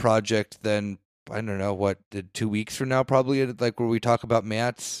doing this project then. I don't know, 2 weeks from now, probably, like where we talk about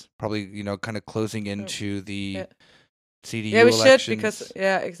Merz, probably, kind of closing into the CDU Yeah, we elections. should because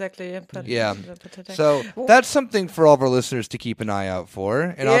exactly. Yeah. So that's something for all of our listeners to keep an eye out for,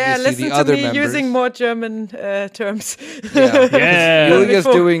 and obviously listen the other to me members using more German terms. Yeah. Julia's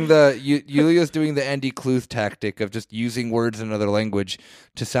doing the Andy Kluth tactic of just using words in another language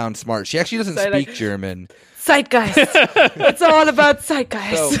to sound smart. She actually doesn't speak German. Zeitgeist. It's all about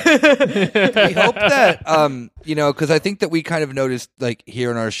zeitgeist. We hope that because I think that we kind of noticed like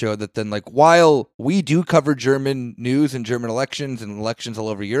here on our show that then like while we do cover German news and German elections and elections all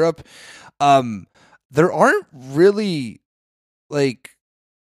over Europe, there aren't really like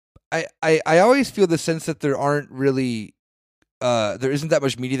I always feel the sense that there aren't really there isn't that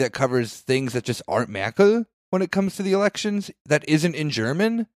much media that covers things that just aren't Merkel when it comes to the elections that isn't in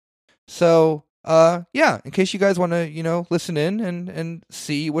German. So in case you guys want to, listen in and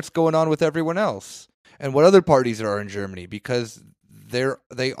see what's going on with everyone else and what other parties there are in Germany, because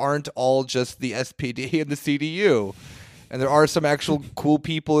they aren't all just the SPD and the CDU, and there are some actual cool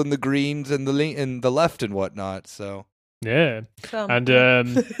people in the Greens and the left and whatnot. So yeah, and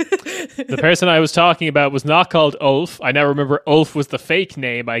the person I was talking about was not called Ulf. I now remember Ulf was the fake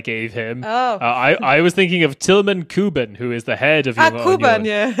name I gave him. Oh, I was thinking of Tilman Kuban, who is the head of Junge Kuban,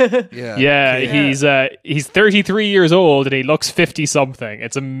 Union. yeah. He's 33 years old and he looks 50 something.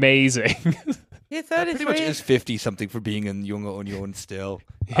 It's amazing. He's 33. Pretty much is 50 something for being in Junge Union still.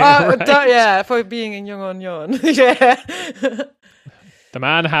 For being in Junge Union. Yeah. The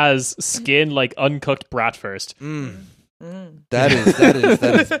man has skin like uncooked bratwurst. That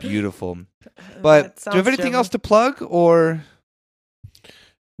is beautiful. But do you have anything else to plug, or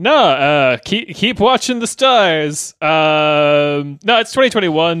no? Keep watching the stars. No, it's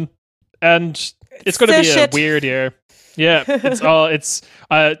 2021, and it's going to be a weird year. Yeah, it's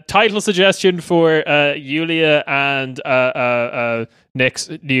title suggestion for Yulia and Nick's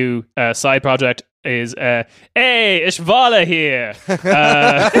new side project is hey, ich Walla here.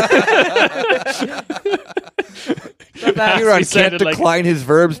 Kieran can't decline his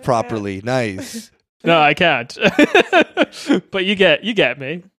verbs properly. Nice. No, I can't. But you get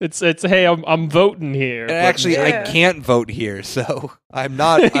me. It's hey, I'm voting here. And actually, I can't vote here, so I'm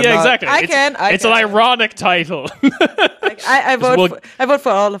not. Exactly. I can. It's an ironic title. I vote. I vote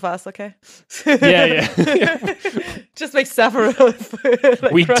for all of us. Okay. Yeah. Just make several.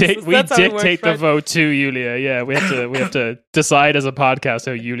 We dictate the vote to Yulia. Yeah, we have to decide as a podcast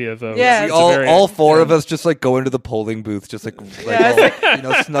how Yulia votes. Yeah, all four of us just like go into the polling booth, just like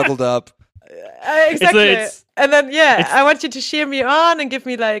all, snuggled up. Exactly. And then I want you to cheer me on and give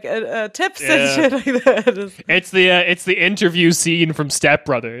me like tips and shit like that. It's the interview scene from Step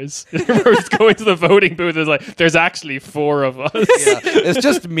Brothers. We're just going to the voting booth. It's like there's actually four of us. Yeah. It's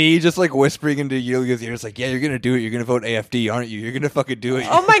just me, just like whispering into Yulia's ears, like, "Yeah, you're gonna do it. You're gonna vote AFD, aren't you? You're gonna fucking do it.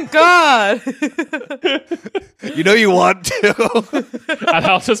 Oh my god! You know you want to." And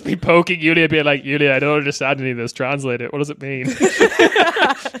I'll just be poking Yulia, being like, "Yulia, I don't understand any of this. Translate it. What does it mean?"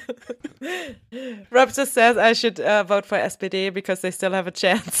 Rob just says I should vote for SPD because they still have a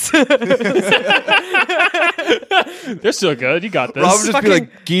chance. They're still good. You got this. Rob would just be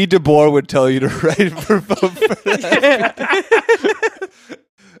like, Guy Debord would tell you to vote for that.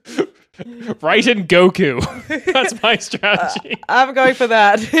 Write in Goku. That's my strategy. I'm going for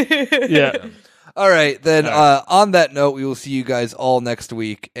that. Yeah. All right, then on that note, we will see you guys all next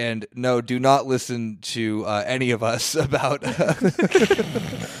week. And no, do not listen to any of us about...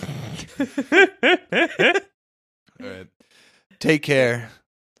 All right. Take care.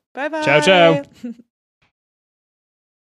 Bye-bye. Ciao, ciao.